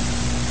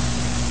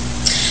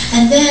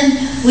 And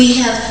then we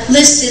have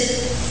listed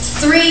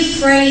 3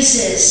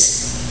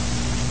 phrases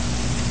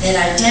that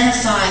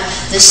identify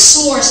the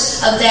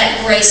source of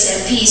that grace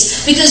and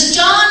peace. Because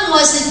John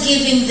wasn't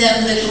giving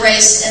them the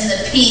grace and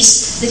the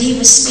peace that he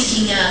was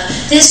speaking of.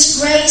 This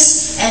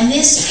grace and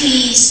this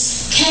peace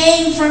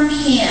came from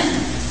him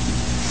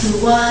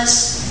who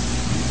was,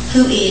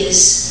 who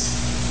is,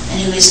 and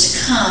who is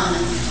to come,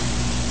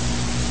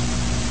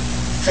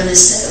 from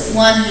the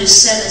one who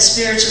is 7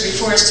 spirits are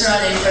before his throne,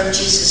 and from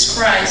Jesus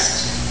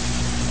Christ.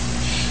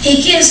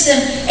 He gives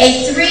them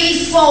a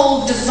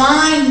 3-fold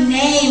divine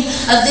name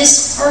of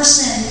this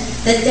person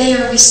that they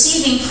are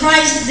receiving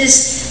Christ,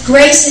 this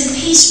grace and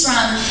peace from.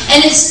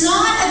 And it's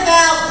not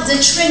about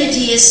the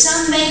Trinity, as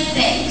some may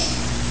think,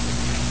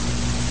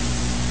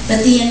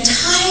 but the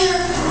entire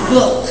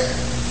book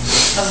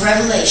of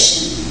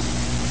Revelation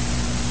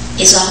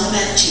is all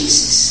about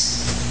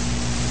Jesus.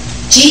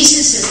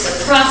 Jesus is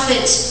the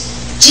prophet,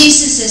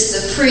 Jesus is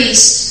the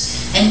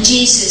priest, and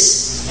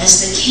Jesus as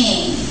the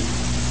king.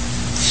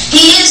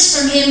 He is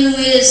from him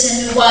who is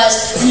and who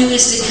was and who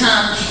is to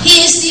come.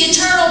 He is the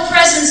eternal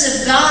presence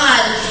of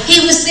God.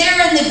 He was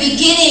there in the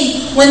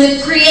beginning when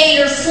the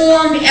Creator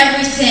formed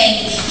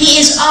everything. He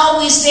is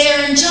always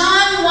there. And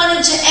John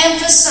wanted to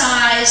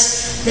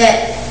emphasize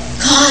that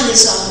God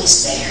is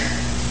always there.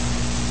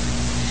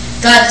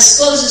 God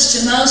discloses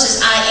to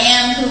Moses, I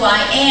am who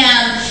I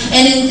am.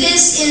 And in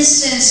this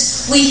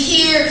instance, we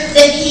hear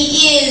that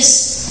He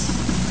is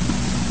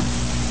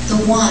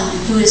the one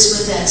who is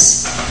with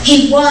us.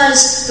 He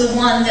was the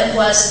one that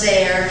was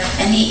there,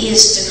 and He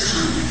is to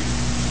come.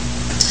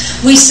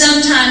 We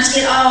sometimes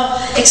get all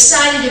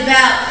excited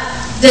about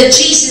the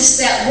Jesus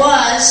that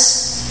was.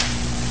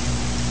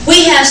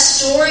 We have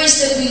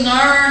stories that we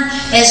learn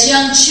as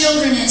young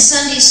children in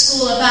Sunday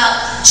school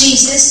about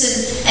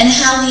Jesus and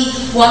how He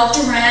walked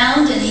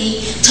around and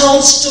He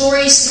told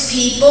stories to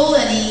people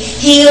and He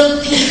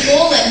healed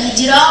people and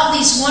He did all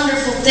these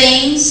wonderful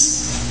things.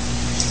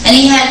 And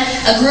He had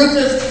a group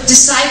of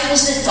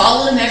disciples that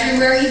followed Him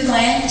everywhere He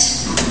went.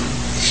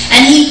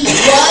 And He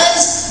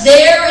was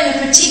there in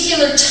a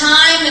particular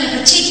time, in a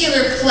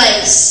particular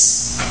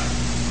place.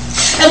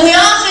 And we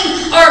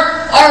often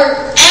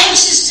are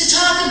anxious to talk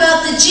talk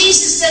about the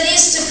Jesus that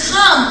is to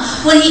come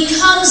when He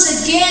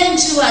comes again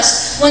to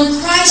us, when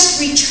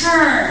Christ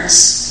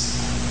returns.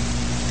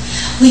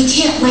 We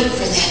can't wait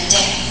for that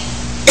day.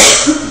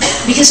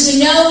 Because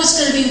we know it's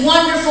going to be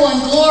wonderful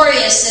and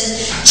glorious,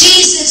 and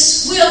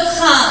Jesus will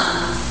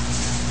come.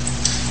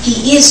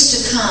 He is to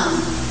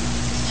come.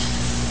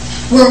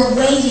 We're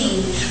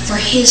waiting for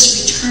His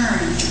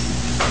return.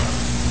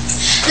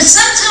 But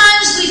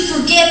sometimes we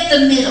forget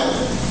the middle.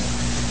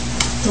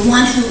 The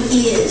one who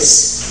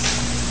is.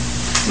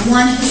 The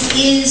one who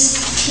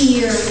is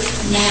here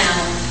now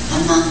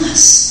among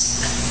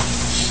us.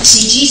 You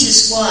see,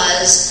 Jesus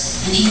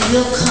was, and He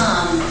will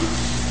come,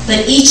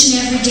 but each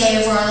and every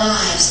day of our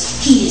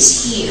lives, He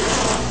is here.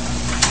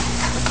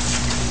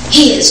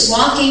 He is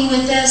walking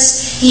with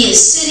us. He is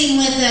sitting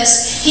with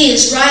us. He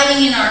is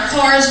riding in our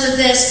cars with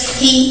us.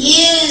 He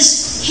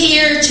is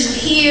here to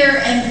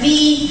hear and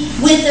be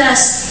with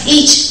us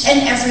each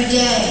and every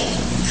day.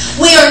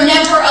 We are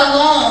never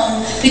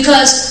alone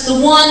because the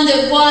one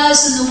that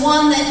was and the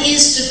one that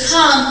is to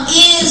come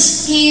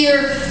is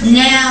here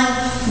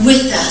now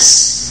with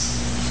us.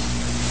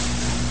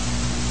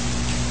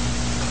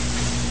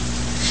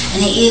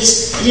 And it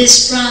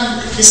is from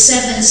the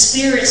seven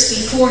spirits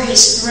before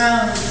His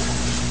throne.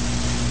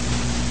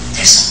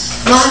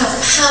 There's a lot of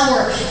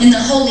power in the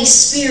Holy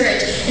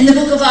Spirit. In the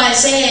book of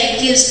Isaiah,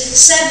 it gives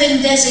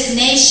 7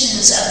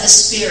 designations of the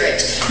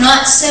Spirit.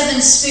 Not 7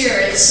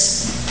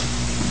 spirits.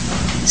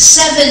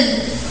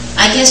 7,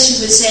 I guess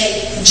you would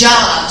say,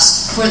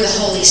 jobs for the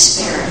Holy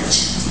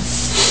Spirit.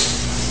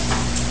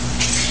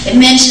 It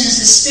mentions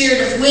the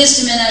spirit of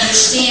wisdom and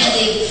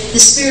understanding,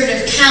 the spirit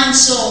of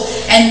counsel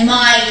and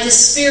might, the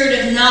spirit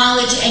of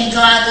knowledge and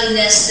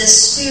godliness, the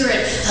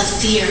spirit of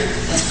fear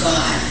of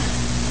God.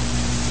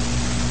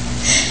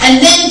 And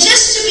then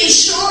just to be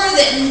sure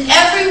that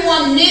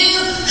everyone knew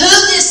who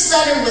this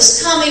letter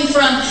was coming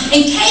from,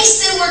 in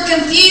case they were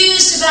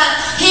confused about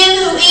Him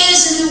who is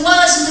and who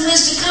was and who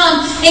is to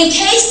come, in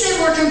case they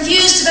were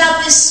confused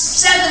about this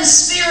 7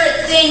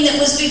 spirit thing that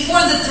was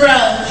before the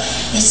throne,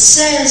 it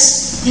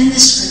says in the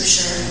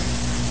scripture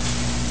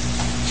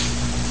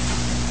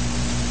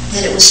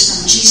that it was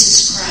from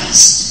Jesus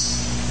Christ,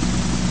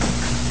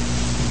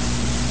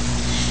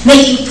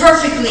 making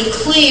perfectly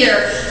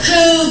clear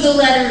who the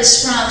letter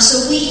is from,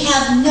 so we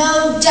have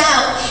no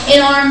doubt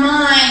in our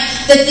mind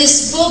that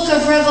this book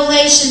of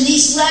Revelation,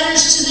 these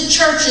letters to the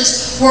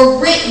churches, were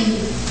written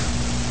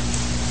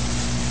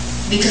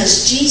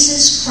because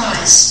Jesus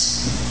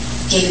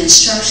Christ gave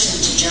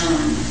instruction to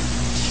John.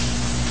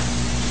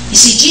 You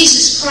see,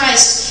 Jesus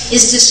Christ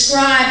is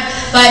described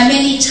by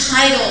many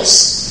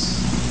titles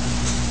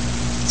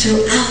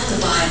throughout the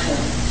Bible.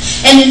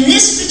 And in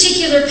this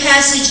particular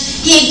passage,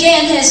 He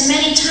again has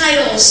many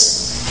titles,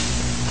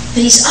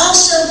 but He's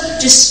also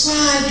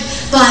described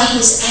by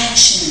His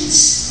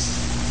actions.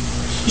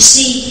 You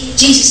see,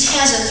 Jesus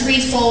has a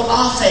threefold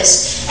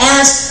office: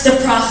 as the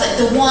prophet,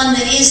 the one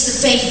that is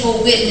the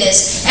faithful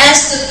witness; as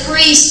the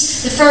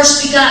priest, the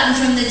first begotten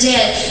from the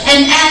dead;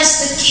 and as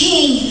the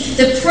king,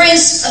 the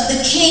prince of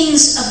the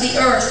kings of the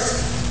earth.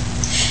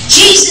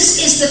 Jesus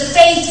is the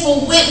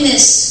faithful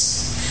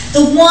witness,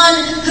 the one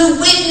who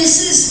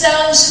witnesses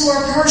those who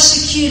are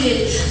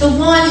persecuted, the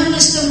one who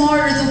is the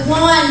martyr, the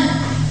one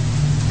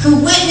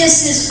who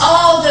witnesses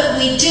all that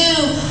we do,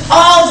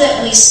 all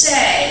that we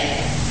say.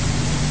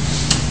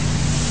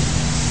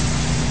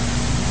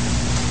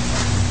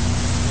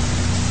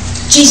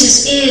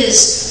 Jesus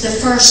is the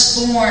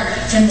firstborn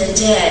from the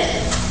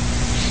dead.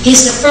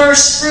 He's the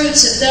first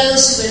fruits of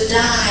those who have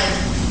died.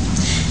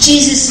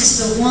 Jesus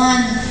is the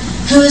one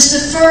who is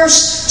the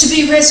first to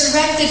be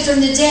resurrected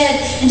from the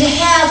dead and to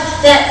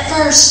have that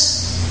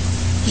first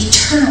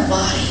eternal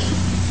body.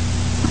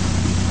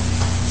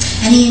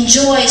 And He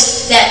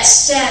enjoys that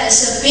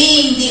status of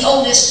being the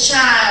oldest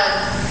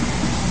child.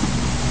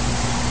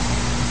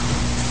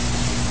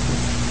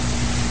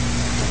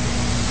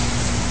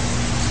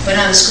 When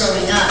I was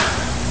growing up,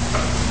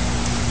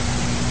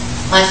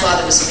 my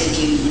father was a big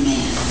union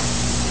man.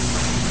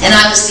 And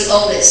I was the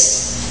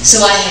oldest,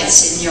 so I had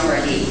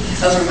seniority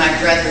over my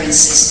brother and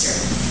sister.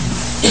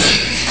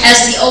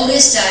 As the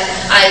oldest,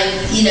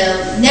 I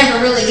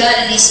never really got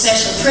any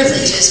special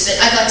privileges, but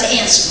I got to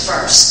answer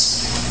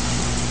first.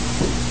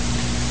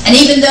 And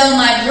even though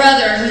my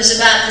brother, who's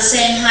about the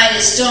same height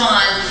as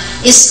Dawn,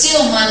 is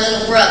still my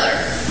little brother,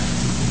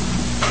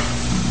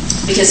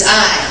 because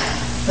I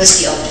was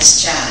the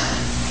oldest child.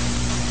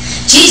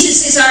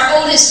 Jesus is our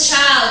oldest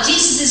child.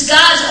 Jesus is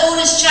God's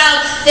oldest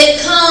child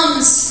that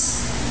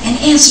comes and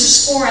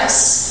answers for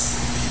us,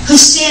 who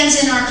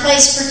stands in our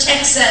place,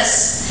 protects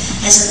us,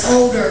 as an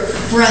older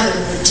brother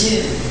would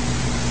do.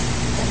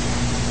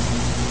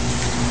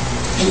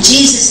 And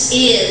Jesus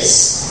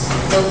is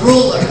the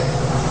ruler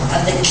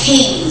of the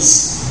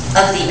kings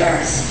of the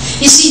earth.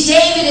 You see,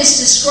 David is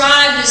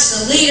described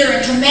as the leader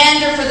and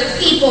commander for the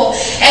people,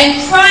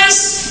 and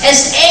Christ,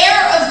 as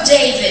heir of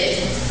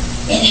David,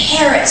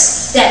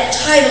 inherits that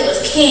title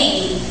of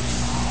king.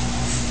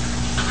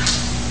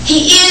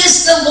 He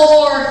is the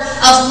Lord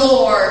of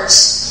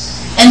lords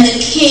and the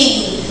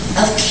King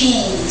of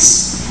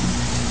Kings.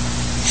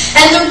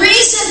 And the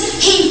reason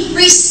he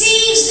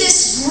receives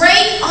this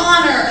great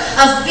honor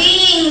of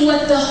being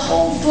what the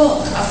whole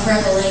book of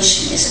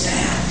Revelation is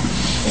about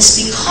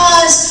is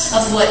because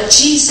of what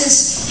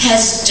Jesus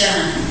has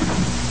done.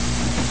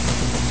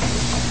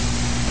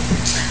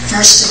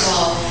 First of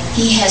all,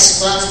 he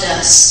has loved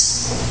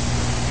us.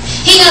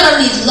 He not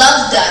only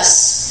loved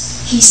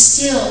us, he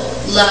still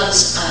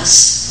loves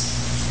us.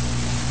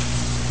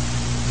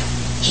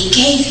 He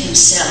gave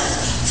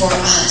himself for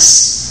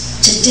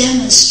us to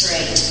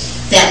demonstrate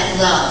that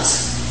love.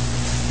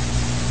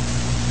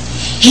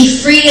 He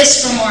freed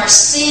us from our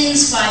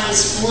sins by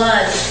his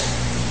blood.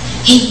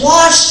 He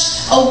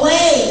washed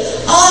away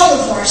all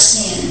of our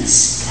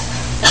sins.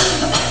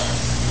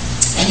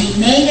 And he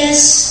made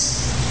us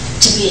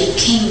to be a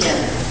kingdom,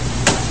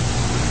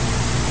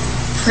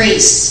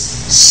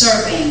 priests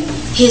serving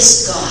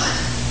his God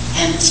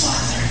and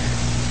Father.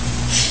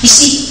 You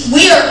see,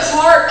 we are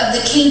part of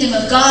the kingdom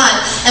of God,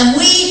 and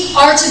we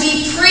are to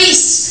be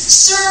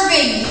priests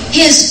serving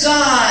his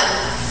God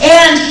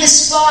and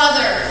his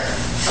Father,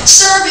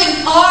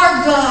 serving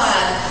our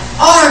God,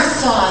 our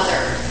Father.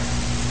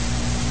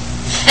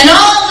 And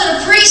all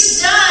that a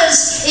priest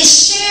does is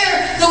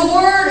share the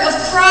word of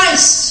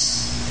Christ,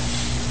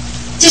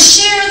 to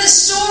share the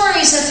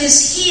stories of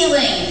his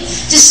healing,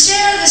 to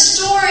share the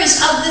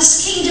stories of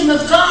this kingdom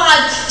of God,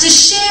 to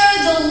share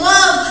the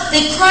love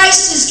that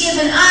Christ has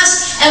given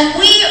us. And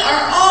we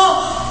are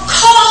all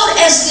called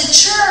as the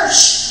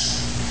church.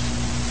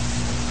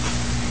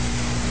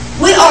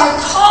 We are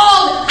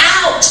called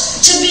out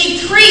to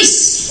be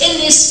priests in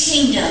this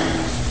kingdom.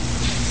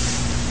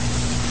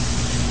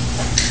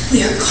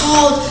 We are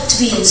called to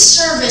be in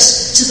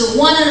service to the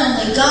one and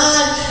only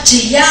God,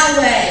 to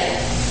Yahweh.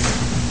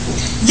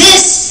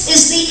 This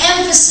is the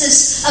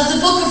emphasis of the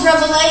book of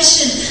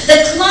Revelation.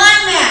 The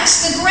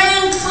climax, the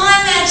grand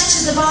climax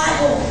to the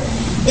Bible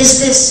is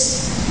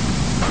this: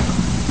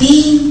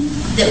 being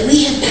that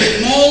we have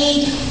been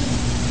made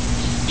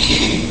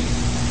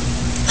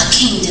a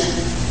kingdom,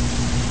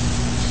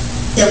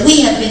 that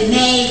we have been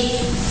made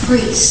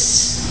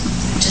priests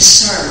to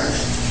serve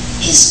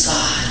his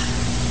God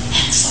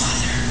and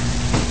Father.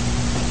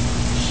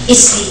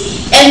 It's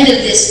the end of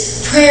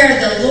this prayer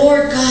the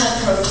Lord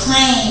God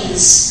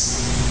proclaims.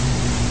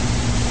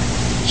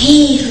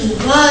 He who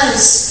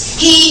was,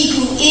 he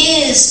who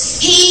is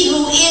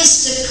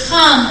to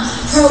come,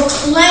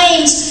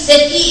 proclaims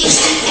that he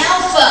is the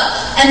Alpha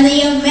and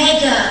the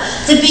Omega,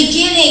 the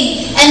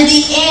beginning and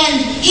the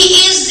end.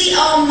 He is the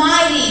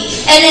Almighty.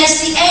 And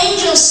as the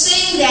angels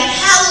sing that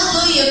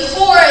Hallelujah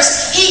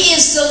chorus, he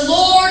is the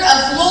Lord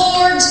of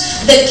Lords,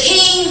 the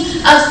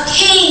King of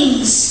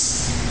Kings.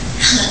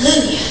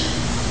 Hallelujah,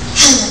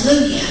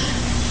 hallelujah,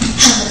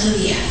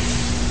 hallelujah.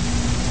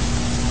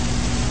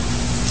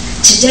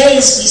 Today,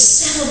 as we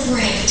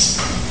celebrate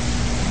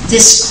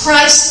this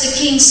Christ the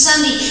King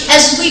Sunday,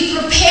 as we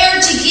prepare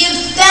to give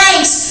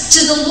thanks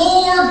to the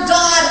Lord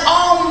God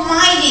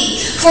Almighty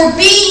for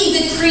being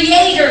the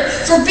Creator,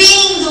 for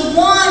being the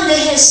one that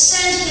has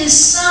sent his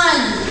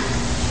Son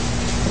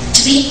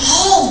to be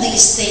all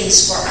these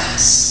things for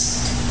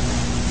us,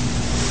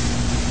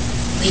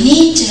 we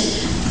need to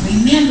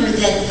remember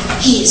that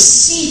he is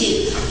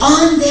seated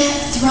on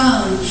that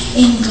throne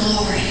in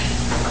glory.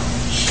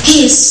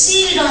 He is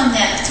seated on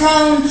that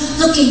throne,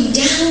 looking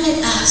down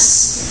at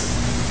us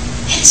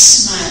and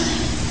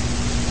smiling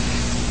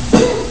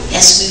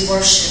as we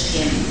worship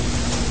him,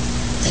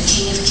 the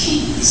King of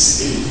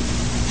Kings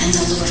and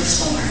the Lord of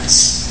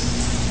Lords.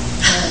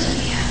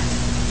 Hallelujah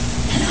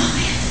and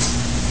amen.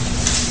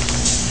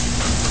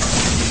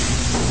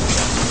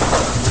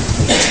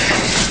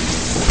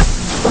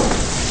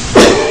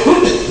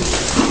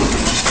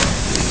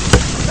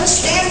 Let's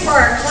stand for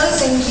our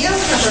closing hymn,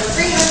 number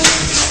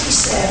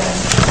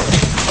 367.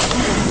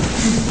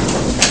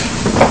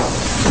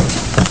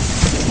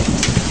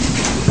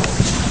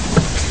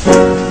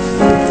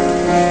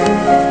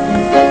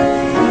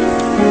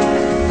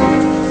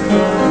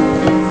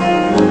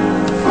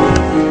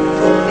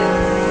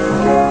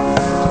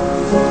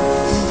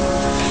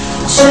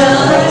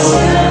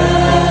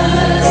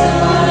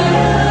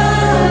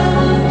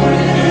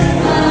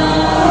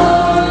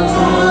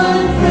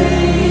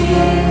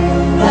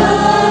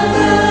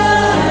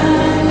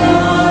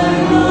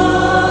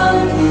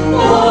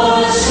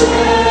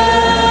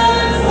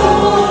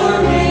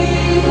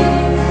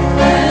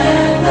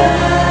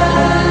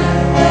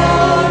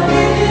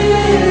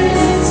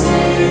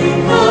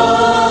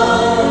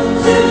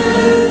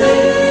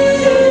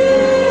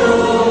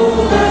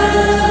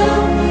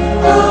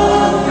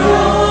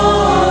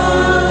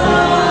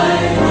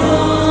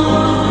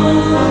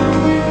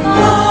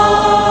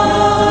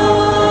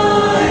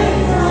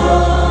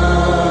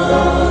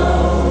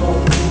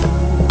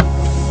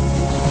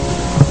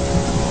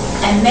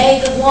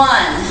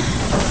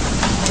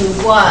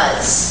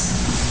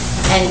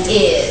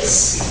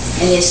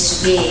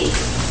 To be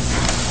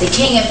the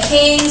King of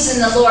Kings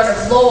and the Lord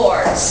of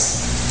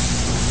Lords,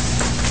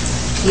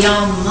 the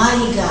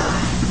Almighty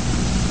God,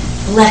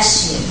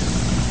 bless you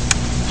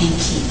and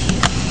keep you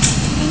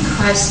in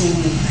Christ's name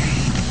we pray.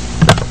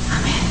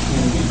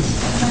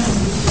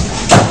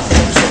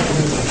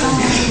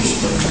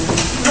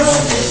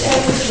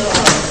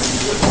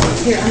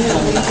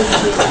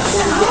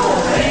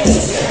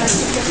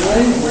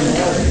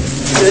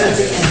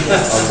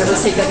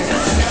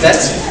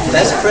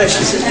 That's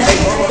precious.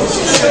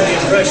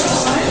 It's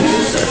precious.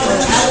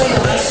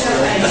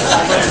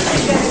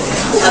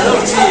 I know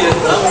Tia,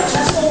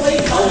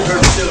 I want her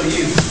to show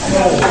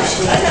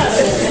you.